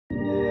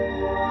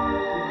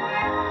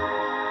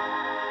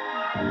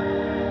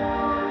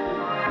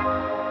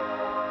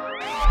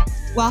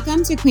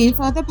Welcome to Queen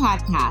Flow, the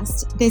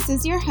podcast. This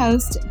is your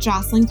host,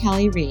 Jocelyn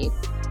Kelly Reed.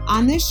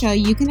 On this show,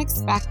 you can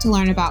expect to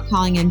learn about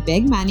calling in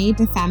big money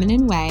the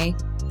feminine way,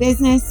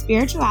 business,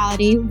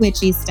 spirituality,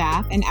 witchy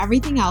stuff, and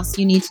everything else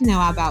you need to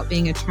know about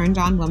being a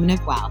turned-on woman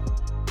of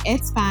wealth.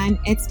 It's fun,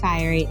 it's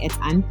fiery, it's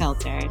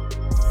unfiltered.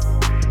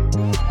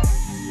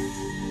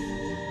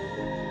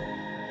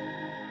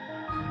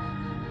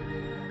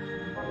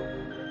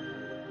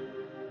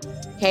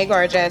 Hey,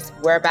 gorgeous.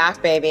 We're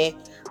back, baby.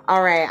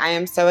 All right. I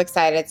am so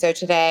excited. So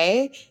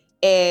today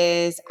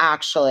is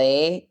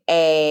actually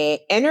a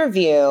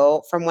interview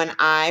from when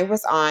I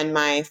was on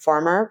my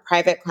former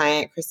private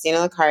client, Christina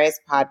Licari's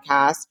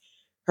podcast.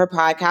 Her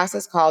podcast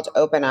is called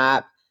Open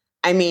Up.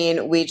 I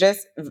mean,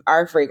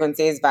 our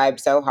frequencies vibe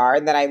so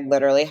hard that I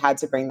literally had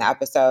to bring the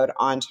episode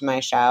onto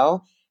my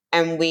show.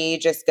 And we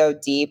just go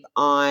deep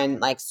on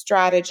like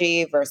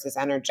strategy versus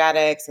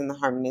energetics and the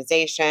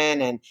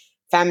harmonization and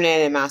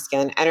feminine and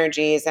masculine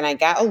energies. And I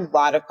get a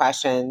lot of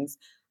questions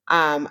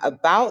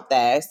about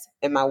this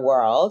in my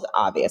world,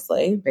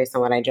 obviously, based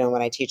on what I do and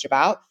what I teach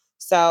about.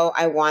 So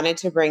I wanted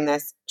to bring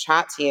this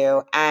chat to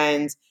you.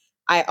 And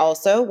I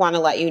also want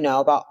to let you know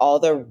about all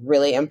the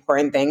really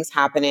important things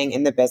happening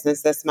in the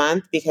business this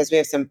month, because we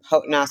have some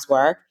potent ass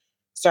work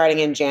starting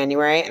in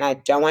January, and I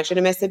don't want you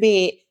to miss a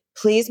beat.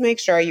 Please make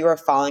sure you are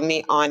following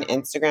me on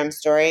Instagram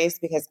stories,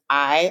 because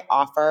I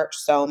offer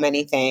so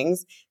many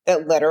things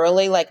that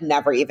literally like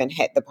never even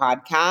hit the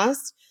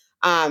podcast,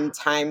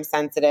 time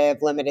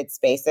sensitive, limited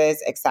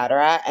spaces,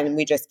 etc. And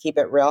we just keep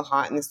it real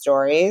hot in the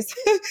stories.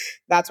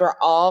 That's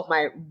where all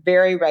my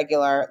very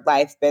regular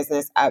life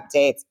business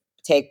updates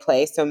take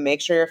place. So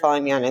make sure you're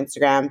following me on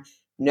Instagram,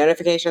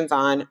 notifications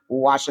on,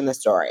 watching the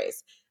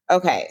stories.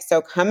 Okay,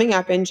 so coming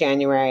up in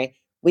January,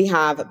 we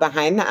have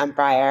Behind the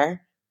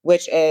Empire,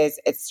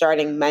 it's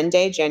starting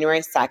Monday, January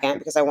 2nd,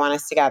 because I want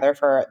us together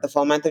for the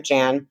full month of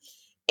Jan.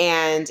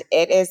 And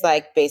it is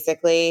like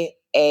basically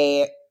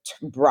a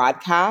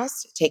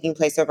broadcast taking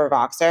place over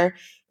Voxer.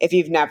 If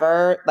you've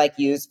never like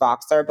used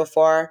Voxer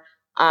before,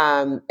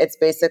 it's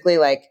basically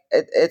like,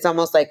 it's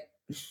almost like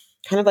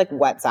kind of like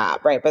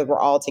WhatsApp, right? But we're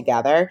all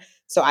together.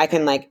 So I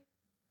can like,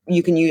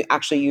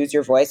 actually use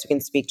your voice. We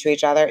can speak to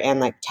each other and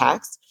like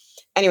text.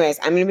 Anyways,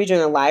 I'm going to be doing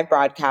a live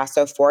broadcast.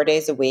 So 4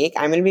 days a week,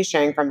 I'm going to be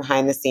sharing from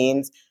behind the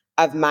scenes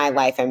of my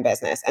life and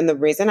business. And the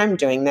reason I'm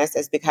doing this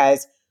is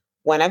because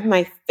one of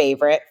my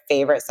favorite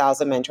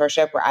styles of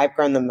mentorship where I've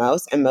grown the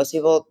most, and most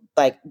people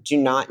like do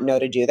not know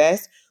to do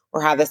this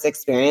or have this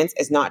experience,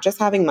 is not just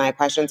having my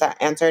questions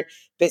answered,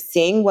 but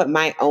seeing what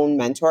my own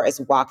mentor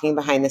is walking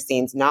behind the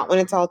scenes, not when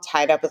it's all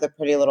tied up with a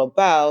pretty little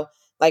bow,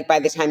 like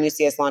by the time you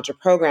see us launch a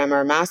program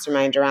or a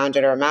mastermind around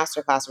it or a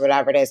masterclass or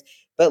whatever it is,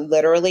 but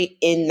literally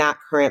in that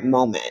current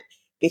moment.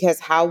 Because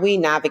how we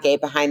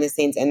navigate behind the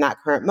scenes in that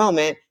current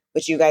moment,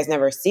 which you guys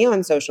never see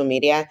on social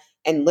media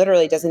and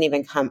literally doesn't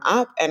even come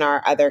up in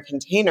our other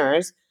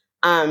containers,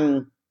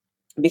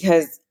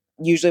 because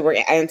usually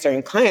we're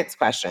answering clients'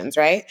 questions,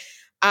 right?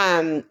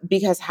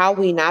 Because how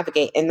we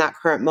navigate in that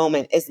current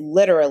moment is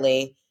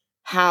literally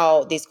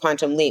how these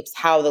quantum leaps,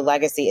 how the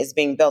legacy is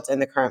being built in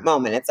the current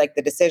moment. It's like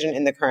the decision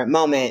in the current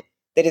moment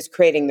that is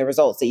creating the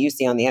results that you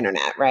see on the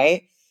internet,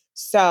 right?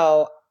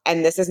 So,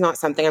 and this is not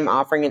something I'm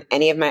offering in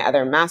any of my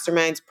other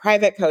masterminds,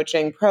 private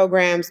coaching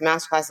programs,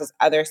 masterclasses,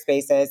 other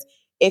spaces.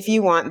 If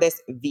you want this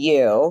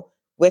view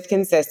with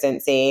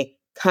consistency,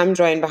 come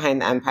join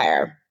Behind the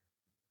Empire.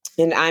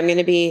 And I'm going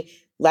to be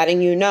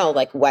letting you know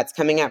like what's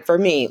coming up for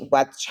me,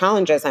 what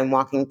challenges I'm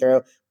walking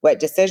through, what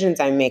decisions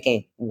I'm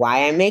making,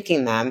 why I'm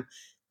making them,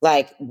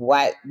 like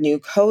what new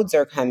codes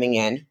are coming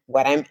in,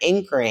 what I'm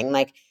anchoring.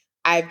 Like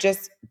I've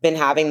just been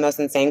having the most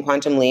insane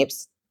quantum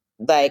leaps.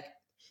 Like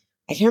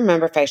I can't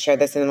remember if I shared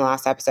this in the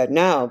last episode.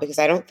 No, because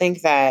I don't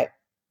think that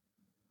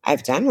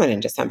I've done one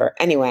in December.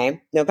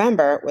 Anyway,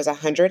 November was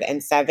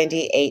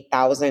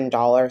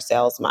 $178,000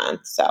 sales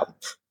month. So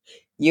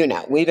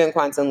we've been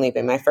quantum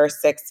leaping. My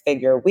first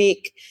 6-figure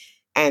week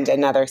and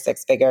another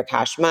 6-figure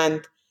cash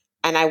month.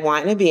 And I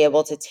want to be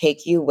able to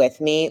take you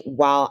with me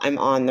while I'm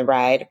on the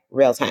ride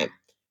real time.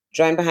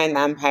 Join Behind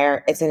the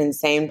Empire. It's an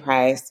insane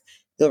price.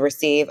 You'll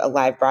receive a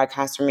live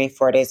broadcast from me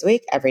 4 days a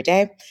week, every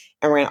day.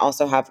 And we're going to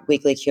also have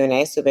weekly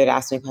Q&A, so you'll be able to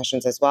ask me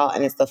questions as well.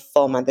 And it's the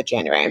full month of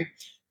January.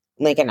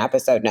 Link in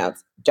episode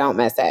notes. Don't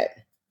miss it.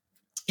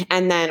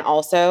 And then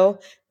also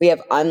we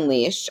have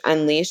Unleashed.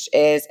 Unleashed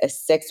is a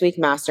 6-week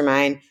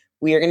mastermind.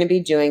 We are going to be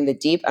doing the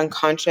deep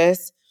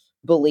unconscious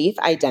belief,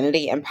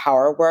 identity, and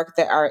power work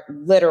that are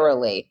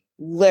literally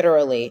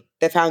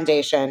the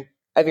foundation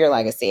of your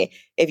legacy.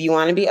 If you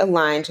want to be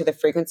aligned to the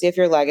frequency of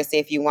your legacy,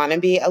 if you want to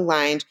be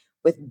aligned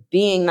with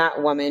being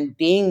that woman,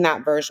 being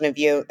that version of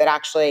you that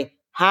actually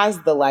has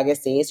the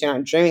legacy, so you're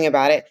not dreaming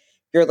about it,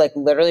 you're like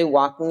literally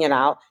walking it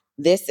out.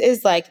 This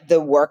is like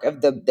the work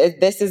of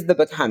this is the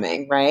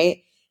becoming,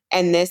 right?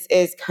 And this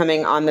is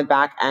coming on the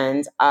back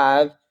end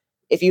of,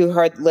 if you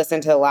listen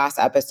to the last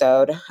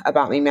episode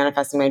about me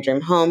manifesting my dream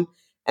home,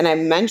 and I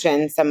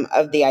mentioned some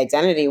of the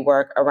identity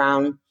work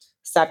around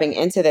stepping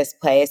into this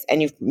place,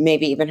 and you've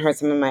maybe even heard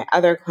some of my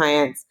other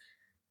clients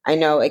I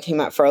know it came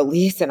up for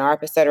Elise in our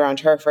episode around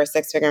her first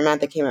 6-figure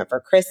month. It came up for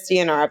Christy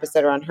in our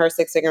episode around her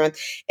 6-figure month.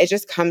 It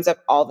just comes up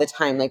all the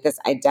time, like this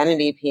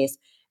identity piece.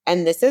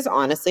 And this is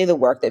honestly the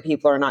work that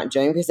people are not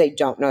doing because they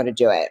don't know to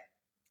do it.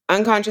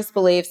 Unconscious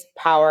beliefs,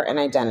 power, and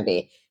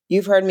identity.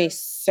 You've heard me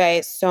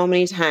say so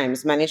many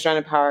times, money, strength,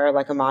 and power are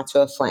like a moth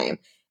to a flame.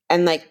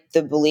 And like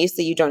the beliefs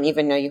that you don't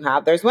even know you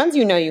have, there's ones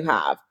you know you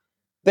have,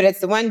 but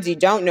it's the ones you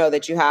don't know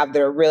that you have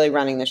that are really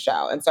running the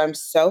show. And so I'm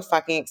so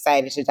fucking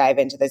excited to dive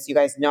into this. You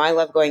guys know I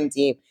love going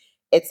deep.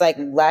 It's like,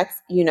 let's,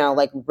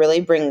 like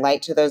really bring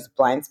light to those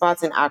blind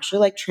spots and actually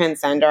like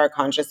transcend our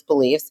conscious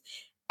beliefs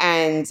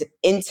and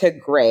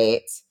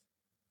integrate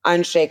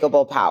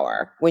unshakable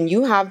power. When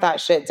you have that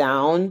shit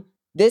down,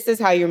 this is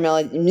how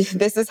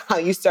this is how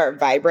you start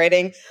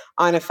vibrating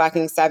on a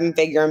fucking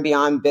 7-figure and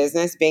beyond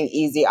business being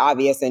easy,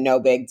 obvious, and no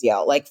big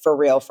deal. Like for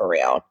real, for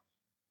real.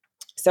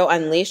 So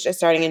Unleashed is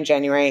starting in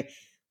January.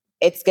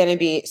 It's going to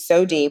be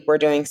so deep. We're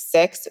doing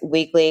 6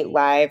 weekly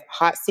live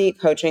hot seat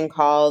coaching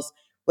calls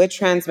with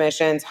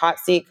transmissions, hot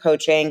seat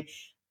coaching,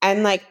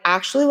 and like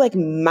actually like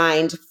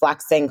mind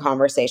flexing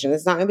conversation.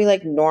 It's not going to be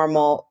like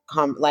normal,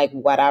 like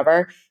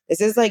whatever. This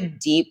is like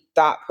deep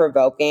thought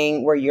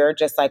provoking where you're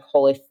just like,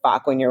 holy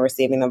fuck, when you're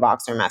receiving the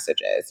Voxer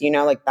messages,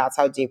 like that's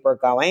how deep we're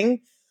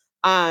going.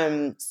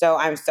 So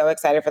I'm so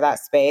excited for that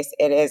space.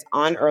 It is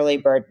on early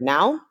bird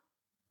now.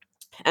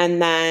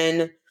 And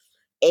then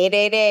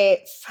 888,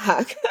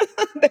 fuck.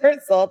 The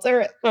results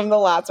from the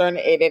last one,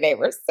 888,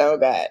 were so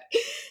good.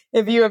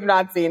 If you have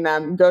not seen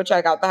them, go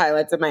check out the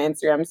highlights of my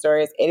Instagram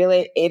stories.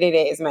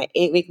 888 is my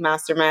 8-week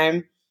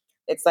mastermind.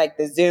 It's like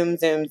the Zoom,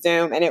 Zoom,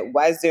 Zoom, and it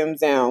was Zoom,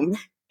 Zoom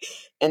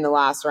in the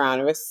last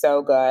round. It was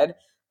so good.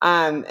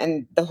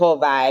 And the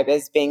whole vibe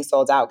is being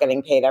sold out,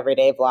 getting paid every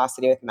day,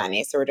 velocity with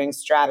money. So we're doing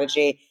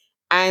strategy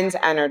and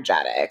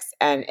energetics,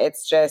 and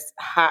it's just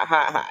hot,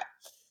 hot, hot.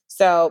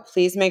 So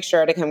please make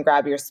sure to come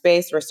grab your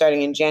space. We're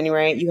starting in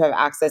January. You have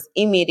access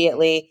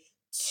immediately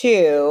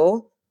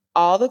to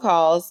all the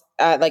calls,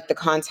 like the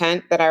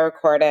content that I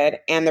recorded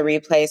and the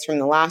replays from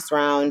the last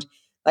round.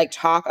 Like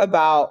talk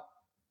about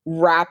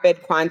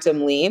rapid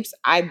quantum leaps.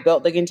 I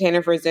built the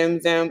container for Zoom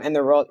Zoom and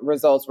the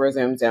results were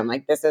Zoom Zoom.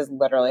 Like this is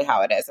literally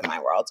how it is in my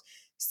world.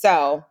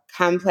 So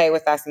come play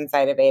with us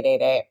inside of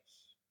 888.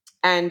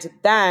 And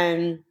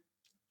then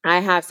I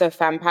have, so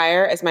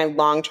Fempire is my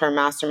long-term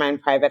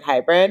mastermind private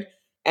hybrid,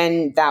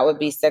 and that would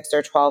be 6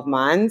 or 12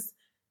 months.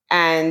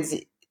 And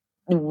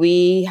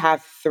we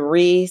have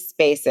 3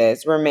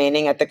 spaces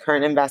remaining at the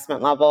current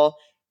investment level.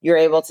 You're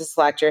able to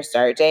select your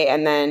start date,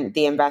 and then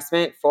the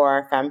investment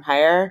for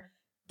Fempire,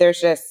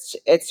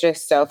 it's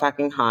just so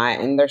fucking hot,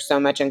 and there's so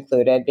much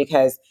included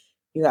because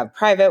you have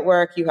private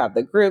work, you have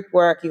the group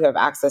work, you have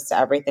access to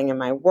everything in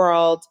my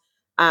world.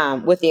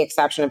 With the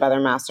exception of other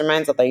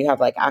masterminds, although you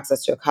have like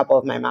access to a couple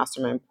of my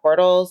mastermind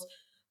portals,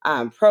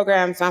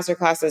 programs,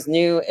 masterclasses,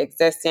 new,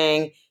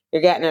 existing,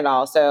 you're getting it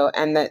all. So,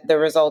 and the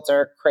results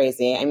are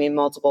crazy. I mean,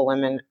 multiple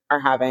women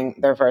are having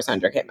their first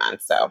 100K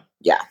month. So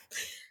yeah,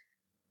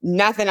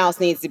 nothing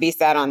else needs to be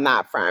said on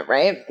that front,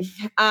 right?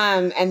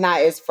 And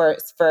that is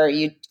for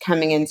you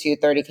coming into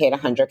 30K to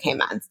 100K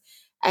months.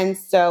 And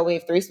so we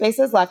have 3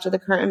 spaces left at the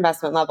current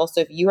investment level.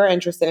 So if you are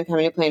interested in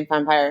coming to Play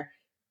Empire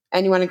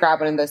and you want to grab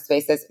one of those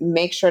spaces,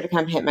 make sure to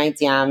come hit my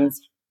DMs.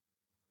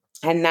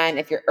 And then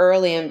if you're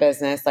early in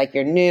business, like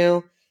you're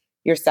new,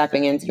 you're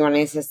stepping into, you want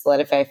to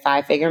solidify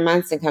 5-figure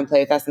months and come play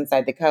with us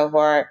inside the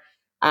cohort.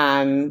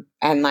 And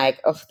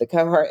like, oh, the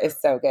cohort is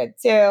so good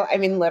too. I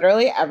mean,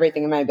 literally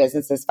everything in my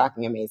business is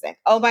fucking amazing.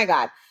 Oh my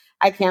God.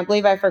 I can't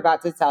believe I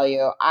forgot to tell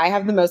you. I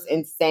have the most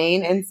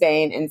insane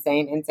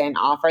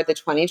offer, the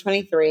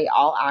 2023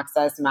 All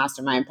Access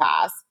Mastermind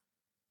Pass.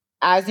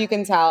 As you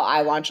can tell,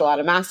 I launch a lot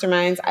of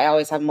masterminds. I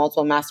always have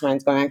multiple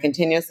masterminds going on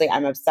continuously.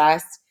 I'm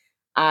obsessed.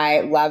 I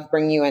love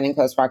bringing you in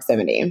close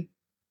proximity.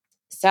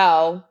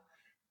 So,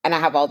 and I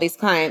have all these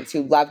clients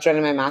who love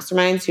joining my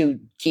masterminds who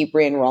keep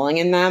re-enrolling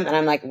in them. And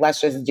I'm like, let's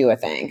just do a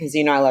thing because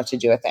I love to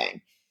do a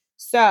thing.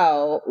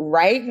 So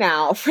right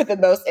now, for the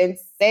most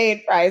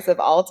insane price of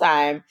all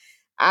time,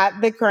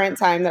 at the current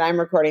time that I'm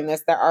recording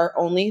this, there are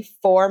only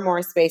 4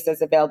 more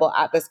spaces available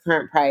at this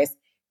current price.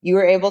 You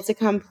are able to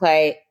come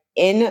play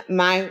in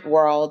my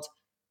world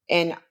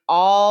in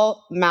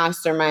all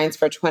masterminds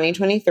for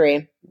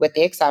 2023, with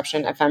the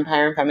exception of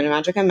Empire and Feminine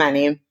Magic and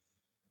Money.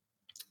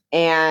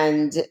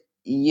 And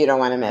you don't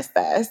want to miss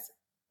this.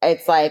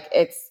 It's like,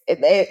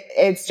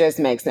 it just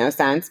makes no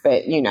sense,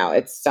 but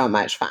it's so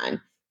much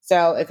fun.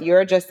 So if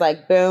you're just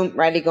like, boom,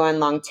 ready to go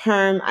in long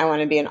term, I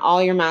want to be in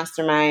all your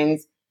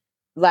masterminds,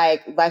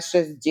 like, let's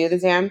just do the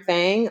damn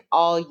thing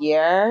all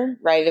year,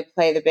 ready to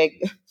play the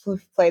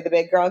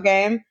big girl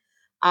game,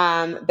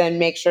 then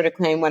make sure to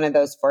claim one of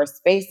those 4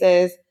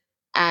 spaces.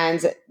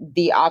 And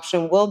the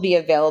option will be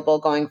available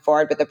going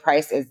forward, but the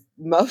price is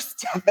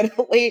most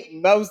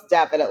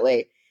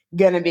definitely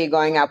going to be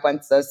going up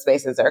once those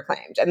spaces are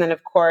claimed. And then,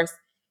 of course,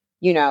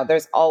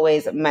 there's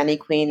always Money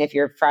Queen if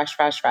you're fresh,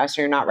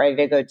 you're not ready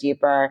to go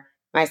deeper,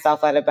 my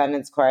self-led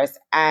abundance course.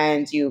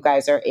 And you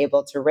guys are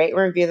able to rate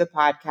and review the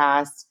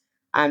podcast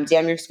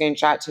DM your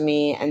screenshot to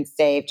me and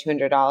save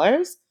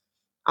 $200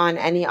 on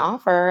any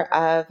offer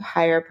of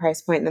higher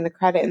price point than the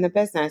credit in the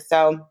business.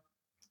 So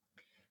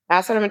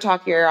that's what I'm going to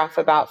talk your ear off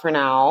about for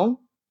now.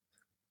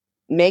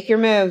 Make your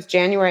moves.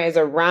 January is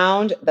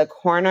around the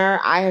corner.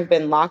 I have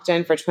been locked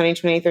in for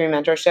 2023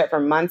 mentorship for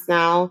months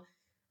now.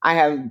 I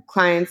have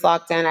clients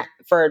locked in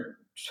for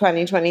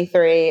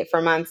 2023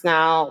 for months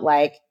now.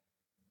 Like,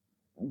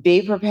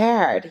 be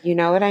prepared. You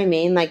know what I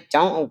mean? Like,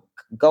 don't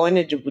go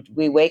into,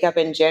 we wake up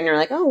in January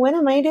like, oh, what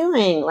am I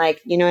doing? Like,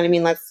 you know what I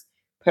mean? Let's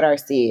put our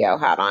CEO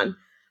hat on.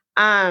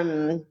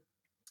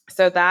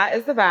 So that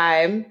is the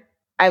vibe.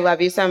 I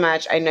love you so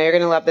much. I know you're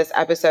going to love this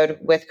episode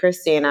with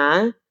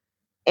Christina.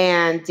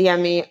 And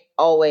DM me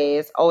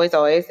always, always,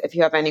 always if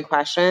you have any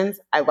questions.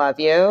 I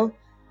love you.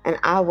 And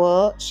I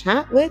will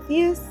chat with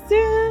you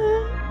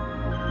soon.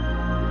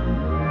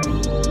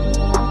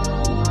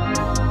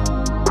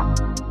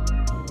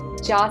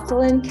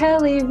 Jocelyn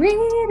Kelly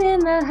Reid in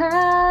the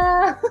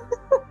house.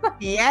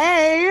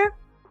 Yay.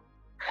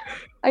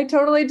 I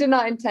totally did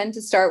not intend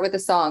to start with a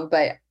song,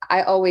 but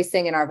I always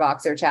sing in our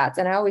Voxer chats,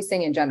 and I always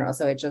sing in general.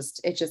 So it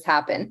just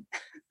happened.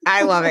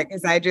 I love it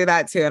because I do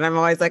that too. And I'm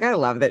always like, I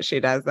love that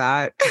she does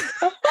that.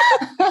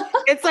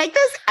 It's like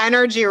this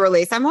energy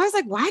release. I'm always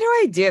like, why do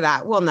I do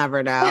that? We'll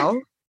never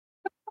know.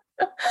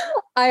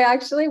 I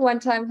actually one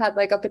time had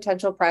like a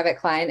potential private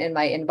client in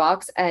my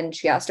inbox, and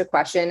she asked a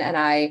question and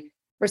I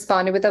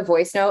responded with a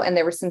voice note, and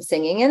there was some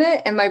singing in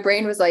it. And my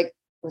brain was like,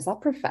 was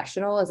that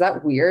professional? Is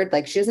that weird?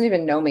 Like, she doesn't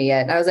even know me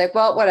yet. And I was like,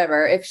 well,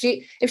 whatever. If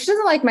she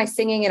doesn't like my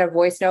singing in a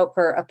voice note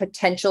for a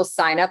potential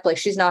sign up, like,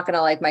 she's not going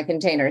to like my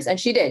containers. And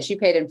she did. She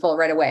paid in full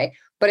right away.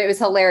 But it was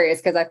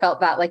hilarious because I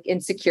felt that like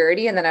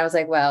insecurity. And then I was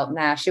like, well,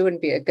 nah, she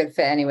wouldn't be a good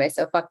fit anyway.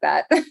 So fuck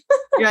that.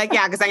 You're like,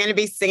 yeah, because I'm going to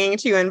be singing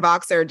to you in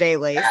Voxer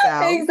daily.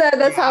 So exactly.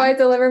 That's how I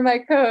deliver my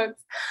codes.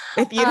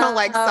 If you don't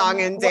like song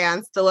and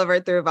dance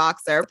delivered through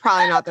Voxer,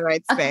 probably not the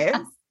right space.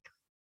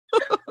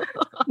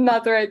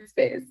 Not the right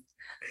space.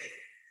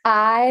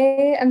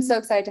 I am so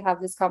excited to have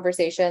this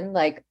conversation,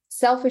 like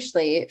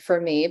selfishly for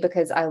me,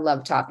 because I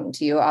love talking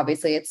to you.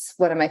 Obviously, it's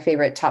one of my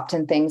favorite top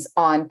 10 things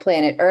on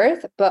planet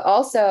Earth, but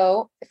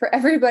also for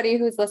everybody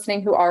who's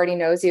listening who already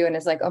knows you and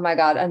is like, oh my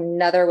God,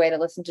 another way to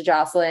listen to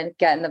Jocelyn,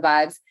 get in the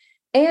vibes.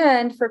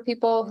 And for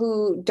people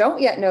who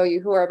don't yet know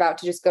you, who are about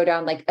to just go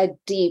down like a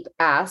deep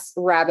ass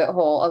rabbit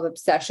hole of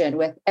obsession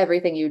with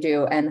everything you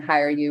do and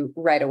hire you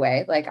right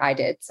away, like I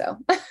did. So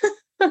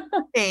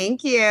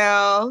thank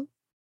you.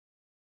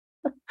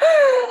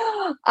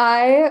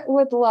 I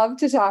would love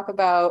to talk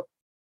about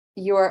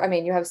you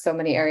have so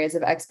many areas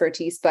of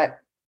expertise, but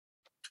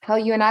how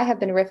you and I have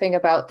been riffing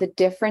about the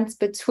difference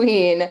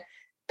between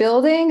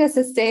building a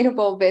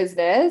sustainable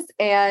business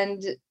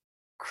and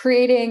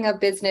creating a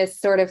business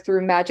sort of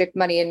through magic,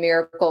 money, and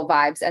miracle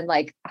vibes, and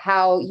like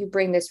how you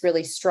bring this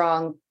really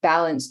strong,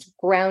 balanced,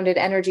 grounded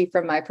energy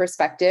from my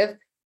perspective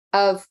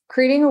of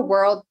creating a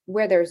world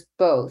where there's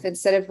both,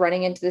 instead of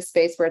running into this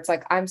space where it's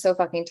like, I'm so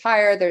fucking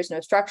tired. There's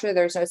no structure.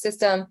 There's no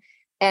system.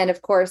 And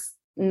of course,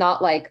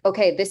 not like,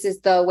 okay, this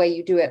is the way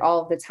you do it all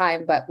of the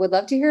time, but would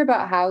love to hear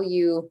about how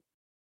you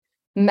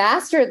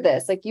mastered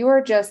this. Like, you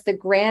are just the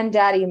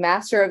granddaddy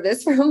master of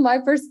this from my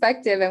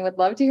perspective, and would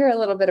love to hear a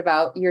little bit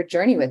about your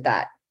journey with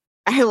that.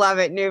 I love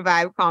it. New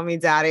vibe. Call me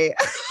daddy.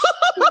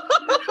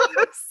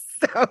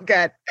 So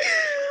good.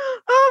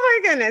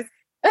 Oh my goodness.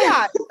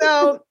 Yeah.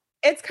 So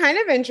it's kind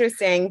of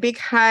interesting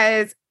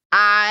because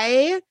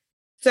obvious,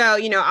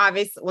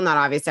 well, not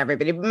obvious to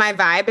everybody, but my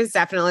vibe is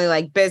definitely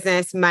like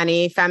business,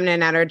 money,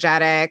 feminine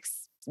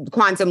energetics,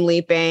 quantum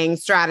leaping,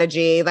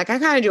 strategy. Like, I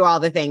kind of do all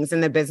the things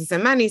in the business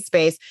and money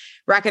space,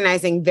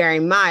 recognizing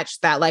very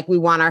much that like we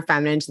want our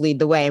feminine to lead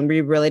the way, and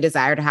we really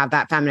desire to have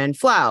that feminine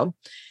flow.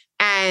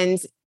 And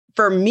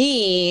for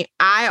me,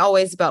 I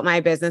always built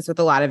my business with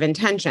a lot of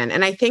intention.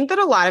 And I think that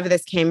a lot of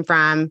this came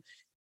from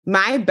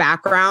my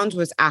background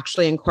was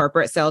actually in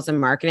corporate sales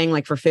and marketing,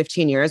 like for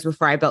 15 years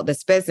before I built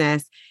this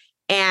business.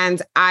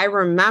 And I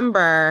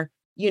remember,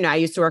 I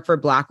used to work for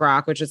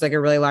BlackRock, which is like a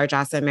really large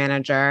asset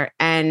manager.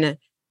 And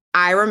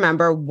I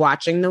remember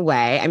watching the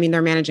way,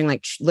 they're managing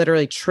like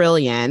literally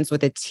trillions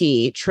with a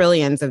T,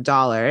 trillions of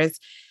dollars.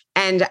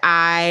 And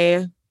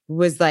I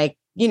was like,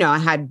 I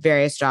had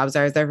various jobs.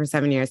 I was there for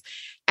 7 years.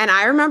 And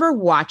I remember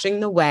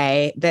watching the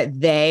way that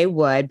they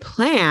would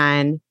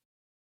plan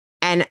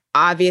and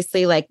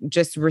obviously like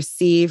just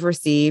receive. And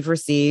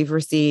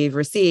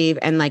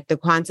like the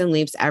quantum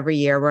leaps every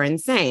year were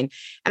insane.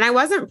 And I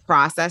wasn't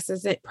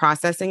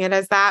processing it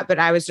as that, but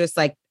I was just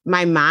like,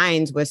 my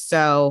mind was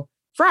so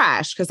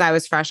fresh because I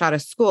was fresh out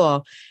of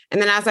school. And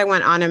then as I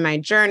went on in my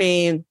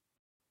journey,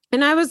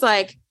 and I was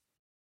like,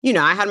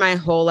 I had my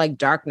whole like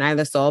dark night of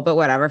the soul, but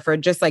whatever, for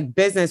just like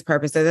business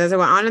purposes. As I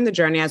went on in the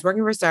journey, I was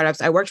working for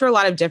startups. I worked for a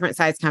lot of different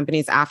size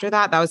companies after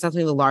that. That was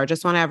definitely the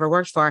largest one I ever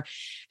worked for.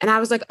 And I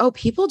was like, oh,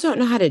 people don't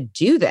know how to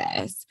do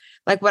this.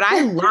 Like, what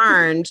I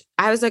learned,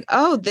 I was like,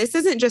 oh, this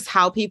isn't just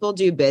how people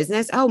do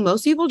business. Oh,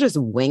 most people just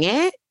wing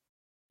it.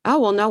 oh,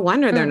 well, no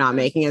wonder they're Mm. not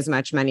making as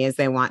much money as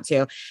they want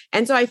to.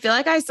 And so I feel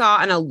like I saw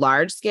on a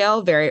large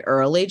scale very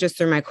early, just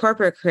through my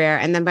corporate career.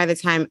 And then by the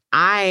time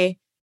I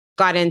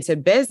got into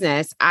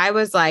business, I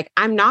was like,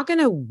 I'm not going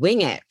to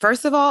wing it.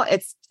 First of all,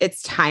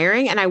 it's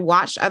tiring. And I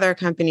watched other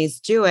companies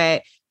do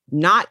it,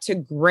 not to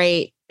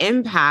great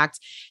impact.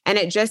 And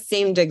it just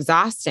seemed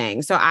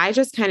exhausting. So I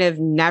just kind of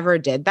never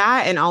did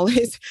that and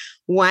always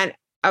went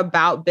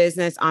about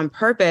business on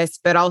purpose,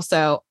 but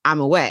also I'm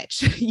a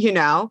witch,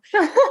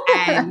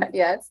 And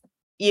Yes.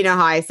 you know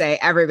how I say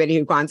everybody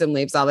who quantum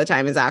leaps all the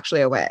time is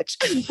actually a witch.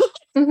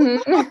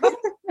 Mhm.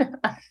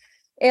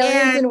 Aliens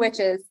And and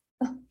witches.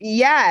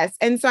 yes.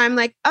 And so I'm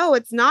like, oh,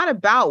 it's not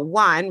about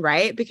one,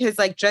 right? Because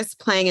like just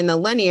playing in the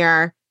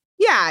linear,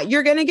 yeah,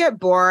 you're going to get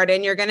bored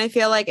and you're going to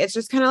feel like it's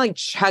just kind of like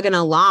chugging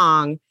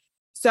along.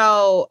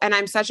 So, and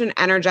I'm such an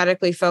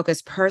energetically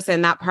focused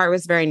person. That part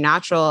was very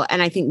natural.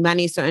 And I think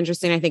money's so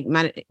interesting. I think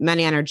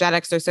money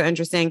energetics are so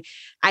interesting.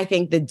 I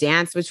think the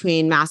dance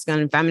between masculine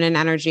and feminine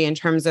energy in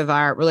terms of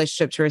our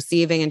relationship to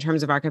receiving, in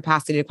terms of our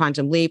capacity to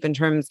quantum leap, in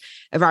terms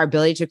of our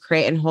ability to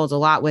create and hold a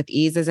lot with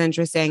ease is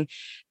interesting.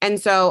 And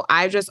so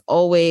I just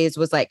always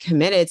was like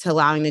committed to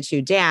allowing the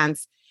two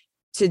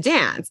to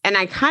dance. And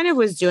I kind of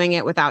was doing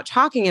it without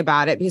talking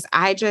about it because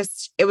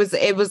it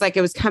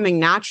was coming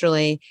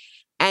naturally.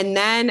 And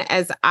then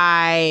as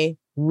I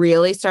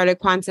really started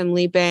quantum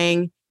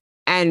leaping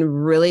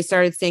and really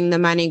started seeing the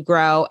money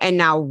grow and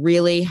now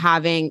really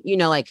having,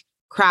 like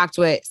cracked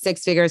what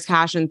 6 figures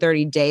cash in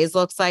 30 days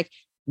looks like,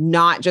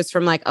 not just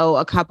from like, oh,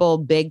 a couple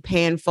big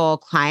paying full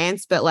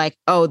clients, but like,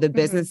 oh, the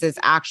business is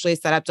actually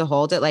set up to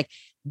hold it. Like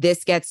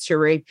this gets to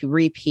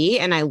repeat.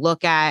 And I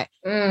look at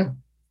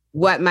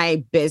what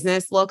my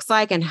business looks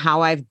like and how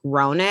I've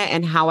grown it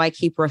and how I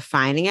keep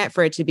refining it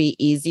for it to be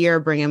easier,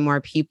 bring in more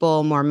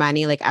people, more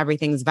money, like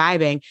everything's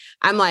vibing.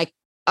 I'm like,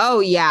 oh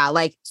yeah,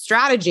 like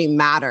strategy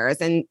matters.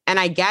 And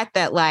I get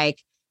that,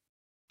 like,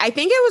 I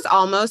think it was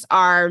almost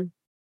our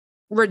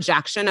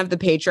rejection of the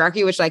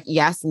patriarchy, which like,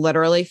 yes,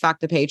 literally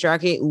fuck the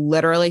patriarchy,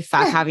 literally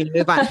fuck having to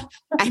move on.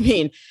 I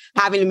mean,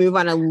 having to move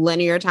on a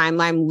linear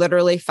timeline,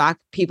 literally fuck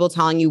people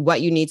telling you what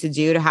you need to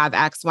do to have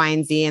X, Y,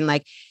 and Z. And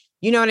like,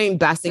 you know what I mean?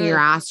 Busting your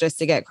ass just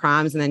to get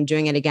crumbs and then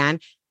doing it again.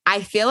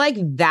 I feel like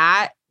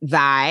that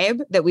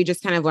vibe that we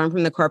just kind of learned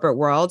from the corporate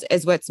world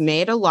is what's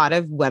made a lot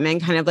of women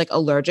kind of like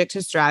allergic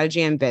to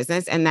strategy and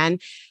business. And then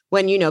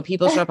when,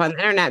 people show up on the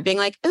internet being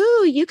like,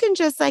 ooh, you can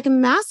just like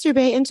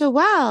masturbate into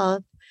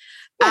wealth.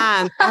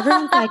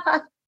 Everyone's like,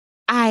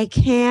 I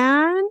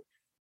can.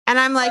 And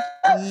I'm like,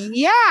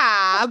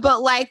 yeah,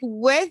 but like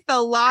with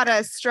a lot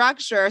of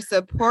structure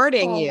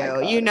supporting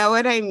you. You know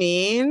what I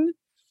mean?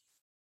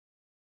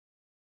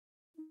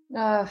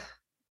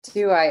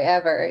 Do I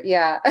ever?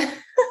 Yeah.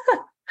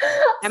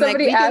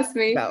 Somebody asked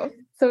me.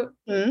 So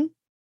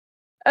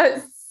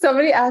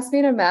somebody asked me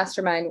in a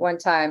mastermind one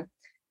time.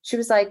 She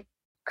was like,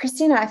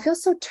 Christina, I feel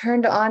so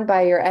turned on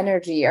by your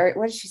energy. Or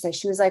what did she say?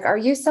 She was like, are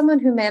you someone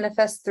who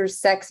manifests through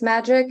sex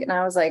magic? And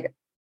I was like,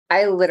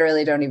 I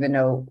literally don't even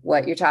know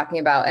what you're talking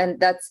about. And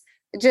that's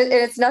just,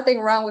 it's nothing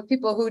wrong with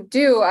people who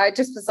do. I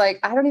just was like,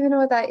 I don't even know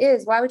what that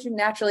is. Why would you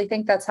naturally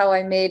think that's how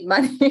I made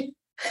money?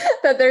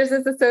 That there's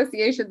this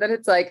association that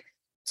it's like,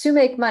 to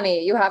make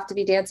money, you have to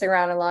be dancing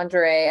around in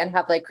lingerie and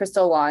have like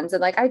crystal wands.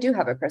 And like, I do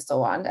have a crystal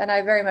wand and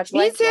I very much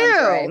like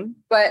lingerie,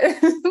 but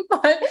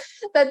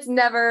that's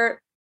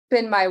never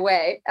been my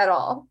way at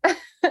all.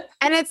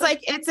 And it's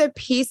like, it's a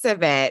piece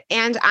of it.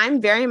 And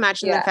I'm very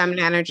much in the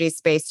feminine energy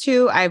space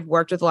too. I've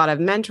worked with a lot of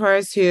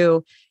mentors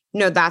who,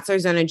 that's their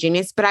zone of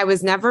genius, but I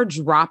was never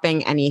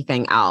dropping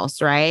anything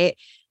else. Right.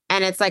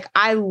 And it's like,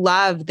 I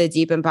love the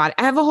deep embodiment.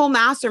 I have a whole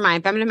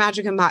mastermind. Feminine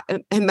Magic and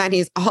Money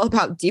is all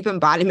about deep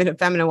embodiment of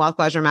feminine wealth,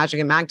 pleasure,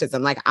 magic, and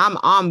magnetism. Like I'm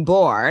on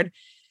board.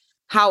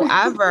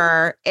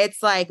 However,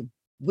 it's like,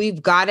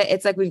 we've got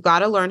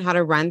to learn how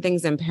to run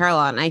things in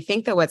parallel. And I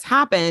think that what's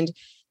happened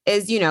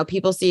is,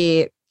 people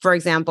see, for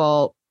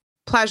example,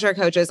 pleasure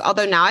coaches,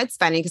 although now it's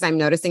funny because I'm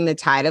noticing the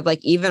tide of like,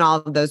 even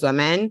all of those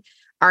women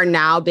are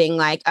now being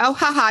like, oh,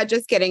 haha,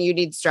 just kidding. You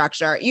need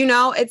structure.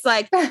 It's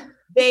like,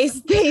 they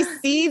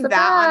see that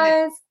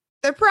on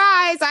the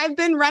surprise. I've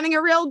been running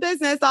a real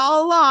business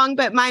all along,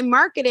 but my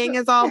marketing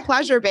is all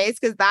pleasure based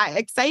because that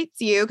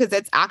excites you because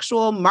it's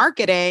actual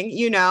marketing,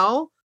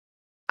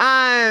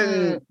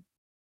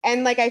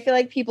 And like, I feel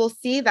like people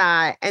see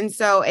that. And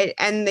so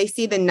and they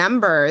see the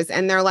numbers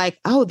and they're like,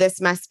 oh,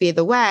 this must be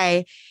the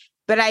way.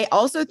 But I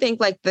also think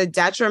like the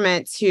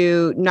detriment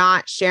to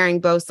not sharing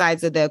both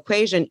sides of the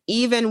equation,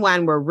 even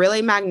when we're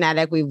really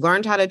magnetic, we've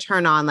learned how to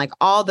turn on like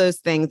all those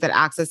things that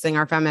accessing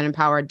our feminine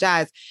power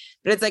does.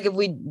 But it's like,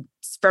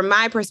 from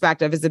my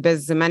perspective as a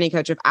business and money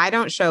coach, if I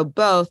don't show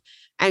both,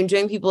 I'm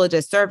doing people a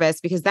disservice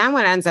because then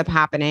what ends up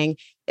happening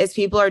is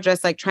people are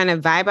just like trying to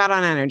vibe out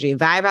on energy,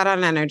 vibe out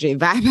on energy,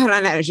 vibe out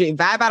on energy,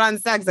 vibe out on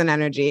sex and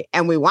energy.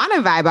 And we want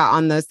to vibe out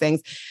on those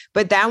things.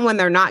 But then when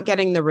they're not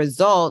getting the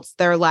results,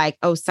 they're like,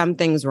 oh,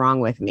 something's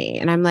wrong with me.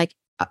 And I'm like,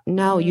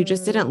 no, you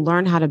just didn't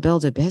learn how to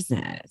build a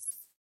business.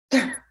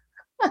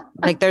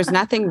 Like there's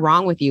nothing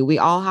wrong with you. We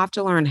all have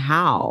to learn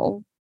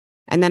how.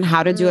 and then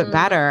how to do it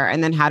better,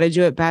 and then how to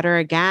do it better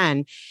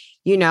again.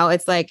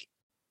 It's like,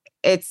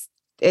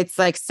 it's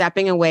like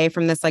stepping away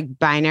from this like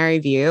binary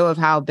view of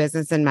how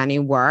business and money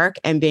work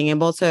and being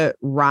able to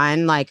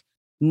run like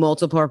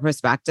multiple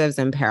perspectives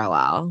in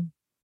parallel.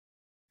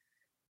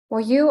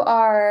 Well, you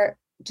are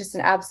just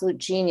an absolute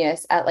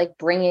genius at like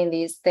bringing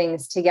these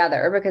things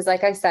together, because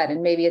like I said,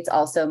 and maybe it's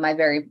also my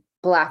very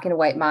black and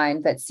white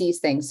mind that sees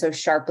things so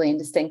sharply and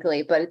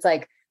distinctly, but it's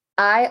like,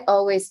 I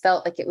always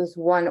felt like it was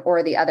one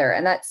or the other.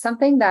 And that's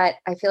something that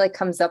I feel like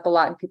comes up a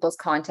lot in people's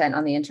content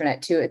on the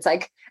internet too. It's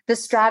like the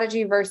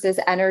strategy versus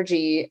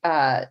energy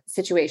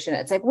situation.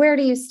 It's like, where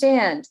do you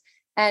stand?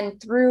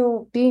 And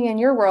through being in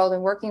your world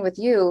and working with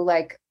you,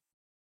 like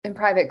in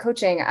private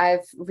coaching,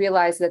 I've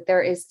realized that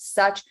there is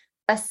such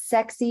a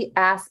sexy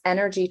ass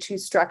energy to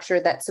structure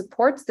that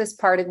supports this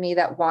part of me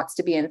that wants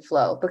to be in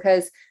flow.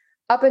 Because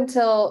up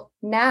until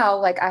now,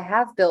 like I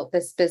have built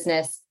this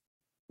business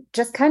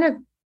just kind of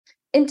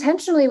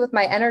intentionally with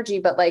my energy,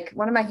 but like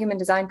one of my human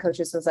design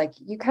coaches was like,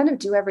 you kind of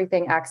do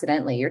everything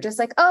accidentally. You're just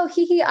like, oh,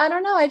 I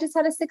don't know. I just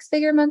had a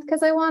 6-figure month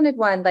because I wanted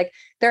one. Like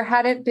there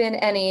hadn't been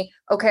any,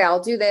 okay,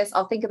 I'll do this.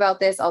 I'll think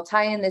about this. I'll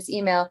tie in this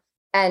email.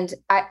 And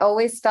I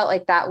always felt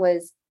like that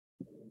was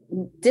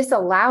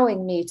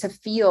disallowing me to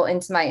feel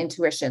into my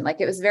intuition. Like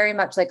it was very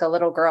much like a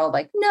little girl,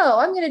 like, no,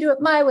 I'm going to do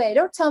it my way.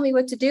 Don't tell me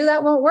what to do.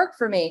 That won't work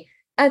for me.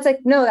 And it's like,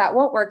 no, that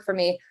won't work for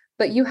me.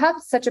 But you have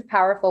such a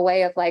powerful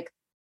way of like,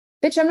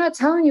 bitch, I'm not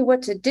telling you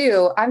what to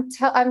do. I'm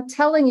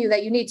telling you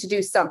that you need to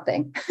do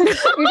something. You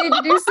need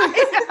to do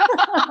something.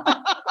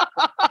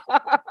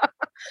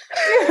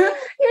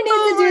 You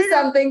need to do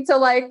something to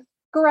like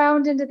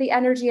ground into the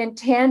energy and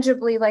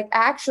tangibly like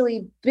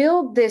actually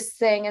build this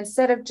thing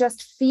instead of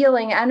just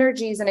feeling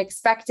energies and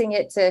expecting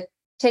it to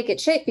take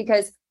its shape.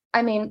 Because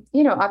I mean,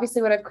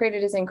 obviously what I've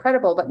created is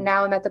incredible, but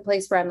now I'm at the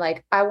place where I'm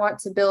like, I want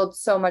to build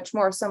so much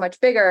more, so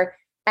much bigger.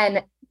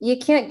 And you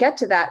can't get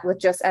to that with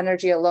just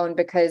energy alone,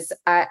 because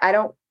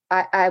I'm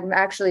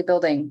actually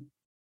building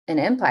an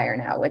empire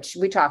now, which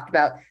we talked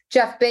about.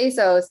 Jeff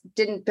Bezos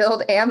didn't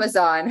build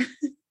Amazon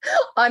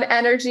on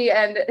energy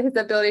and his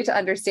ability to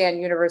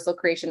understand universal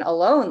creation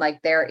alone.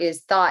 Like there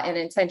is thought and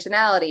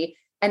intentionality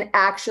and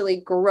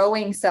actually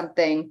growing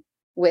something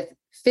with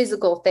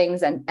physical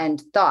things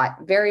and thought,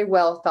 very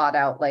well thought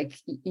out, like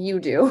you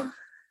do.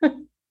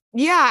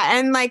 Yeah.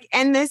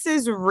 And this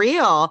is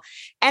real.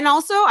 And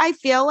also I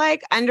feel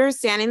like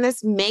understanding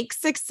this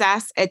makes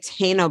success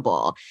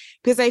attainable,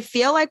 because I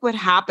feel like what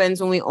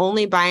happens when we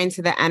only buy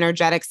into the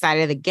energetic side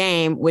of the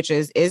game, which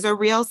is a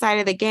real side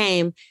of the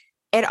game,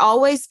 it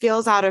always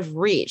feels out of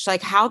reach.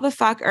 Like how the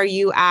fuck are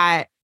you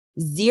at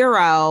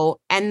 0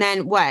 and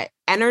then what?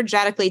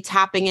 Energetically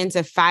tapping into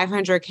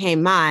 500K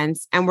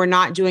months, and we're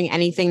not doing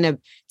anything to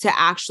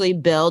actually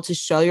build, to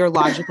show your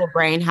logical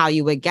brain how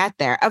you would get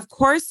there. Of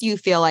course you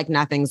feel like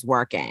nothing's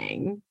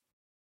working.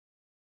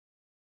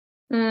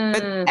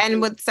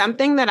 And with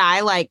something that I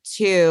like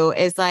too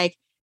is like,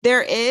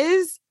 there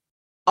is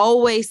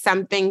always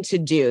something to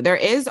do. There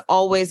is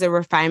always a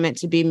refinement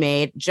to be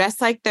made,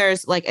 just like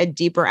there's like a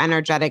deeper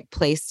energetic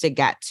place to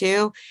get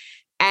to.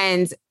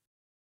 And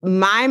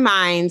my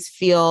mind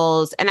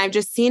feels, and I've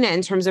just seen it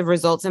in terms of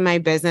results in my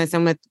business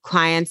and with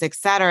clients, et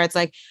cetera. It's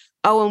like,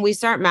 oh, when we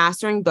start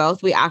mastering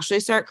both, we actually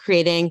start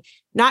creating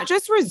not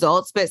just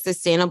results, but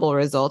sustainable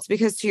results.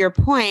 Because to your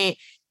point,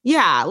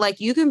 yeah, like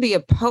you can be a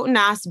potent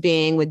ass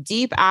being with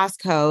deep ass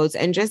codes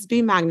and just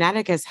be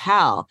magnetic as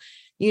hell,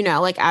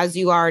 like as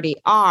you already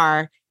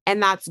are.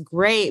 And that's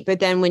great. But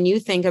then when you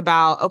think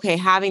about, okay,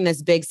 having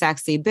this big,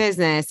 sexy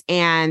business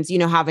and,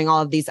 having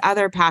all of these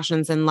other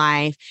passions in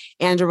life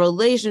and a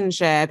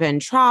relationship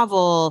and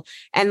travel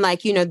and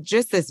like,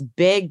 just this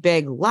big,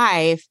 big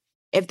life,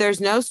 if there's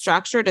no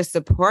structure to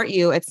support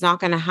you, it's not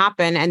going to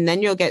happen. And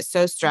then you'll get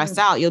so stressed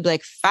out. You'll be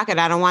like, fuck it,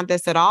 I don't want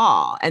this at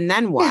all. And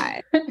then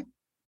what?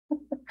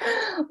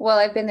 Well,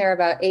 I've been there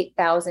about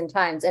 8,000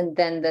 times. And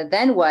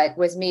then what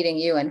was meeting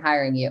you and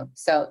hiring you.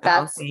 So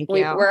that's,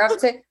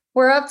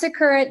 we're up to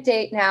current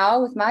date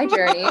now with my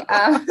journey.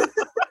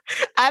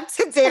 Up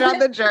to date on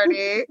the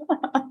journey.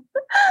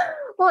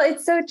 Well,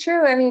 it's so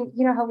true. I mean,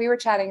 how we were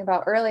chatting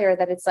about earlier,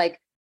 that it's like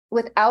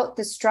without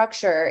the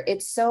structure,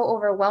 it's so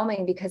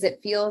overwhelming because it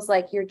feels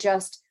like you're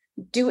just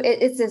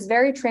it's this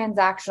very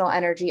transactional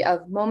energy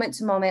of moment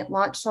to moment,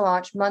 launch to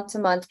launch, month to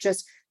month,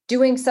 just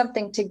doing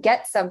something to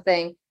get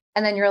something.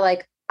 And then you're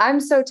like, I'm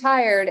so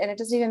tired, and it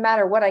doesn't even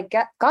matter what I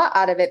got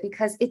out of it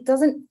because it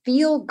doesn't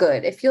feel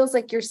good. It feels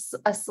like you're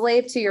a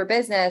slave to your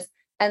business.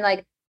 And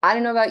like, I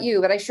don't know about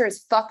you, but I sure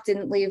as fuck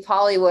didn't leave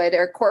Hollywood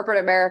or corporate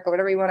America,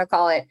 whatever you want to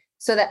call it,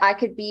 so that I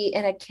could be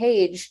in a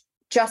cage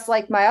just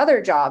like my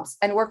other jobs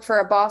and work for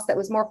a boss that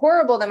was more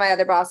horrible than my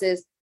other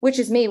bosses, which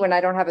is me when I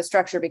don't have a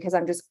structure because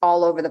I'm just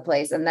all over the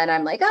place. And then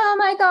I'm like, oh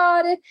my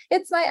God,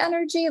 it's my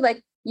energy.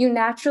 Like you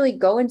naturally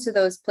go into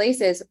those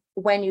places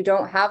when you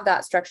don't have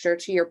that structure,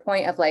 to your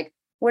point of like,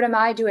 what am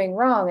I doing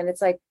wrong? And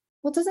it's like,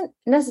 well, it doesn't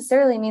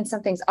necessarily mean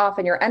something's off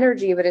in your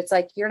energy, but it's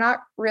like, you're not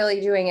really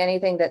doing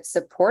anything that's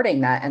supporting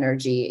that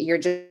energy. You're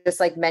just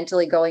like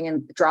mentally going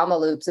in drama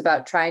loops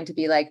about trying to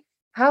be like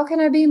how can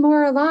I be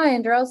more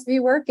aligned or else be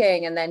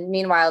working? And then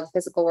meanwhile, the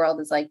physical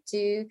world is like,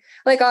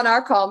 like on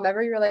our call,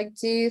 remember you were like,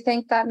 do you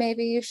think that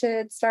maybe you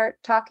should start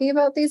talking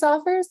about these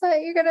offers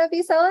that you're going to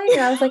be selling? And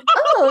I was like,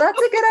 oh,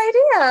 that's a good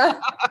idea.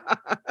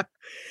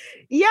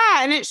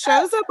 Yeah. And it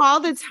shows up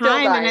all the Still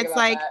time. And dying it's about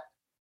like,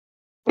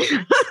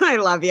 that. I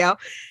love you.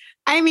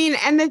 I mean,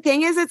 and the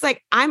thing is, it's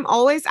like, I'm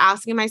always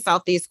asking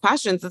myself these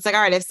questions. It's like,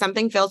 all right, if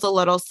something feels a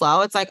little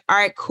slow, it's like, all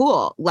right,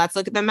 cool. Let's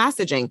look at the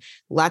messaging.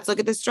 Let's look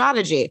at the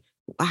strategy.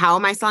 How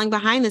am I selling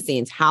behind the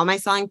scenes? How am I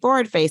selling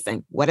forward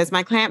facing? What does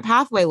my client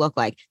pathway look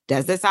like?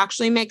 Does this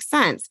actually make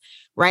sense?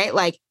 Right?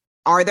 Like,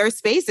 are there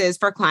spaces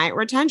for client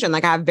retention?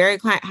 Like, I have very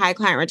high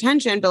client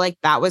retention, but like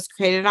that was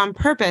created on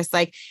purpose.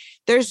 Like,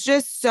 there's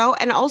just so,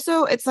 and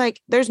also it's like,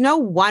 there's no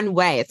one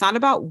way. It's not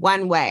about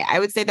one way. I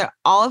would say that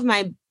all of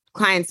my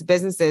clients'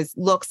 businesses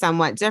look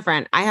somewhat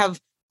different. I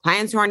have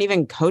clients who aren't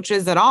even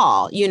coaches at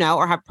all,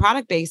 or have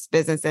product-based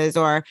businesses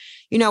or,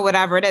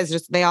 whatever it is,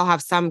 just they all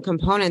have some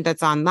component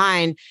that's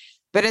online.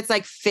 But it's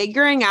like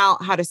figuring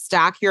out how to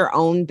stack your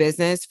own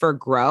business for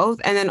growth.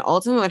 And then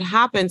ultimately what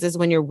happens is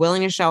when you're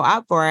willing to show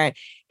up for it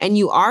and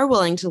you are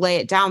willing to lay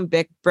it down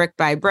brick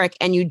by brick,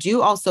 and you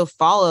do also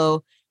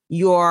follow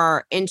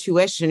your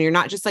intuition. You're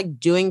not just like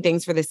doing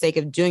things for the sake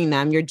of doing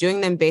them. You're doing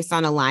them based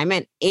on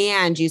alignment,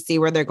 and you see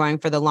where they're going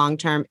for the long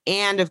term.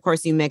 And of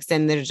course you mix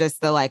in, there's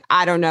just the like,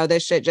 I don't know,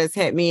 this shit just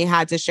hit me,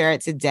 had to share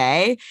it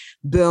today,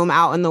 boom,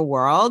 out in the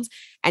world.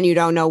 And you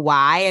don't know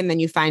why. And then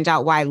you find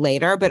out why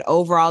later. But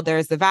overall,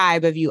 there's the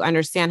vibe of you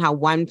understand how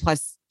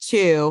 1+2,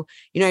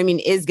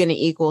 is going to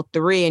equal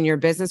 3 in your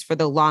business for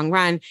the long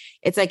run.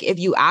 It's like, if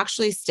you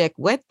actually stick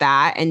with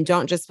that and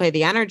don't just play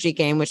the energy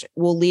game, which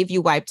will leave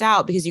you wiped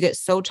out because you get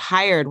so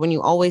tired when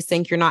you always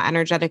think you're not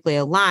energetically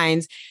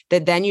aligned,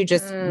 that then you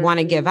just want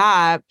to give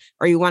up,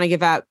 or you want to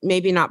give up,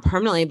 maybe not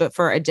permanently, but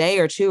for a day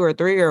or 2 or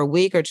 3 or a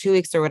week or 2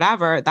 weeks or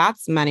whatever,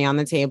 that's money on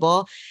the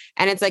table.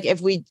 And it's like,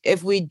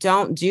 if we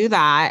don't do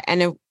that,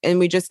 and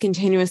we just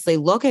continuously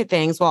look at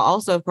things while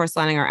also, of course,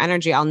 letting our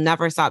energy, I'll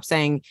never stop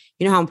saying,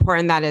 how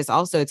important that is.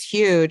 Also, it's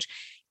huge.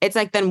 It's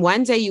like, then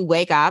one day you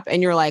wake up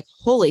and you're like,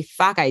 holy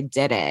fuck, I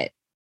did it.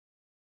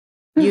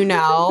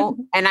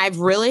 And I've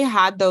really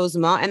had those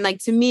moments. And like,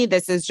 to me,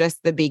 this is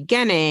just the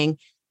beginning.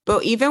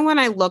 But even when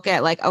I look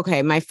at like,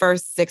 okay, my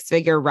first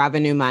 6-figure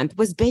revenue month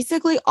was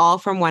basically all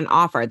from one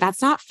offer.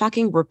 That's not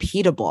fucking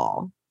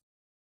repeatable.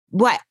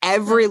 What,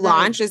 every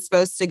launch is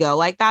supposed to go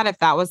like that? If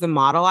that was the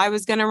model I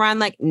was going to run,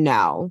 like,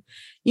 no,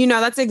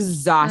 that's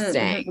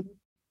exhausting.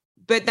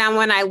 But then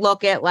when I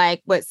look at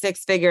like what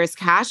 6 figures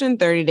cash in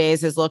 30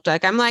 days has looked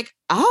like, I'm like,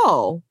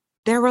 oh,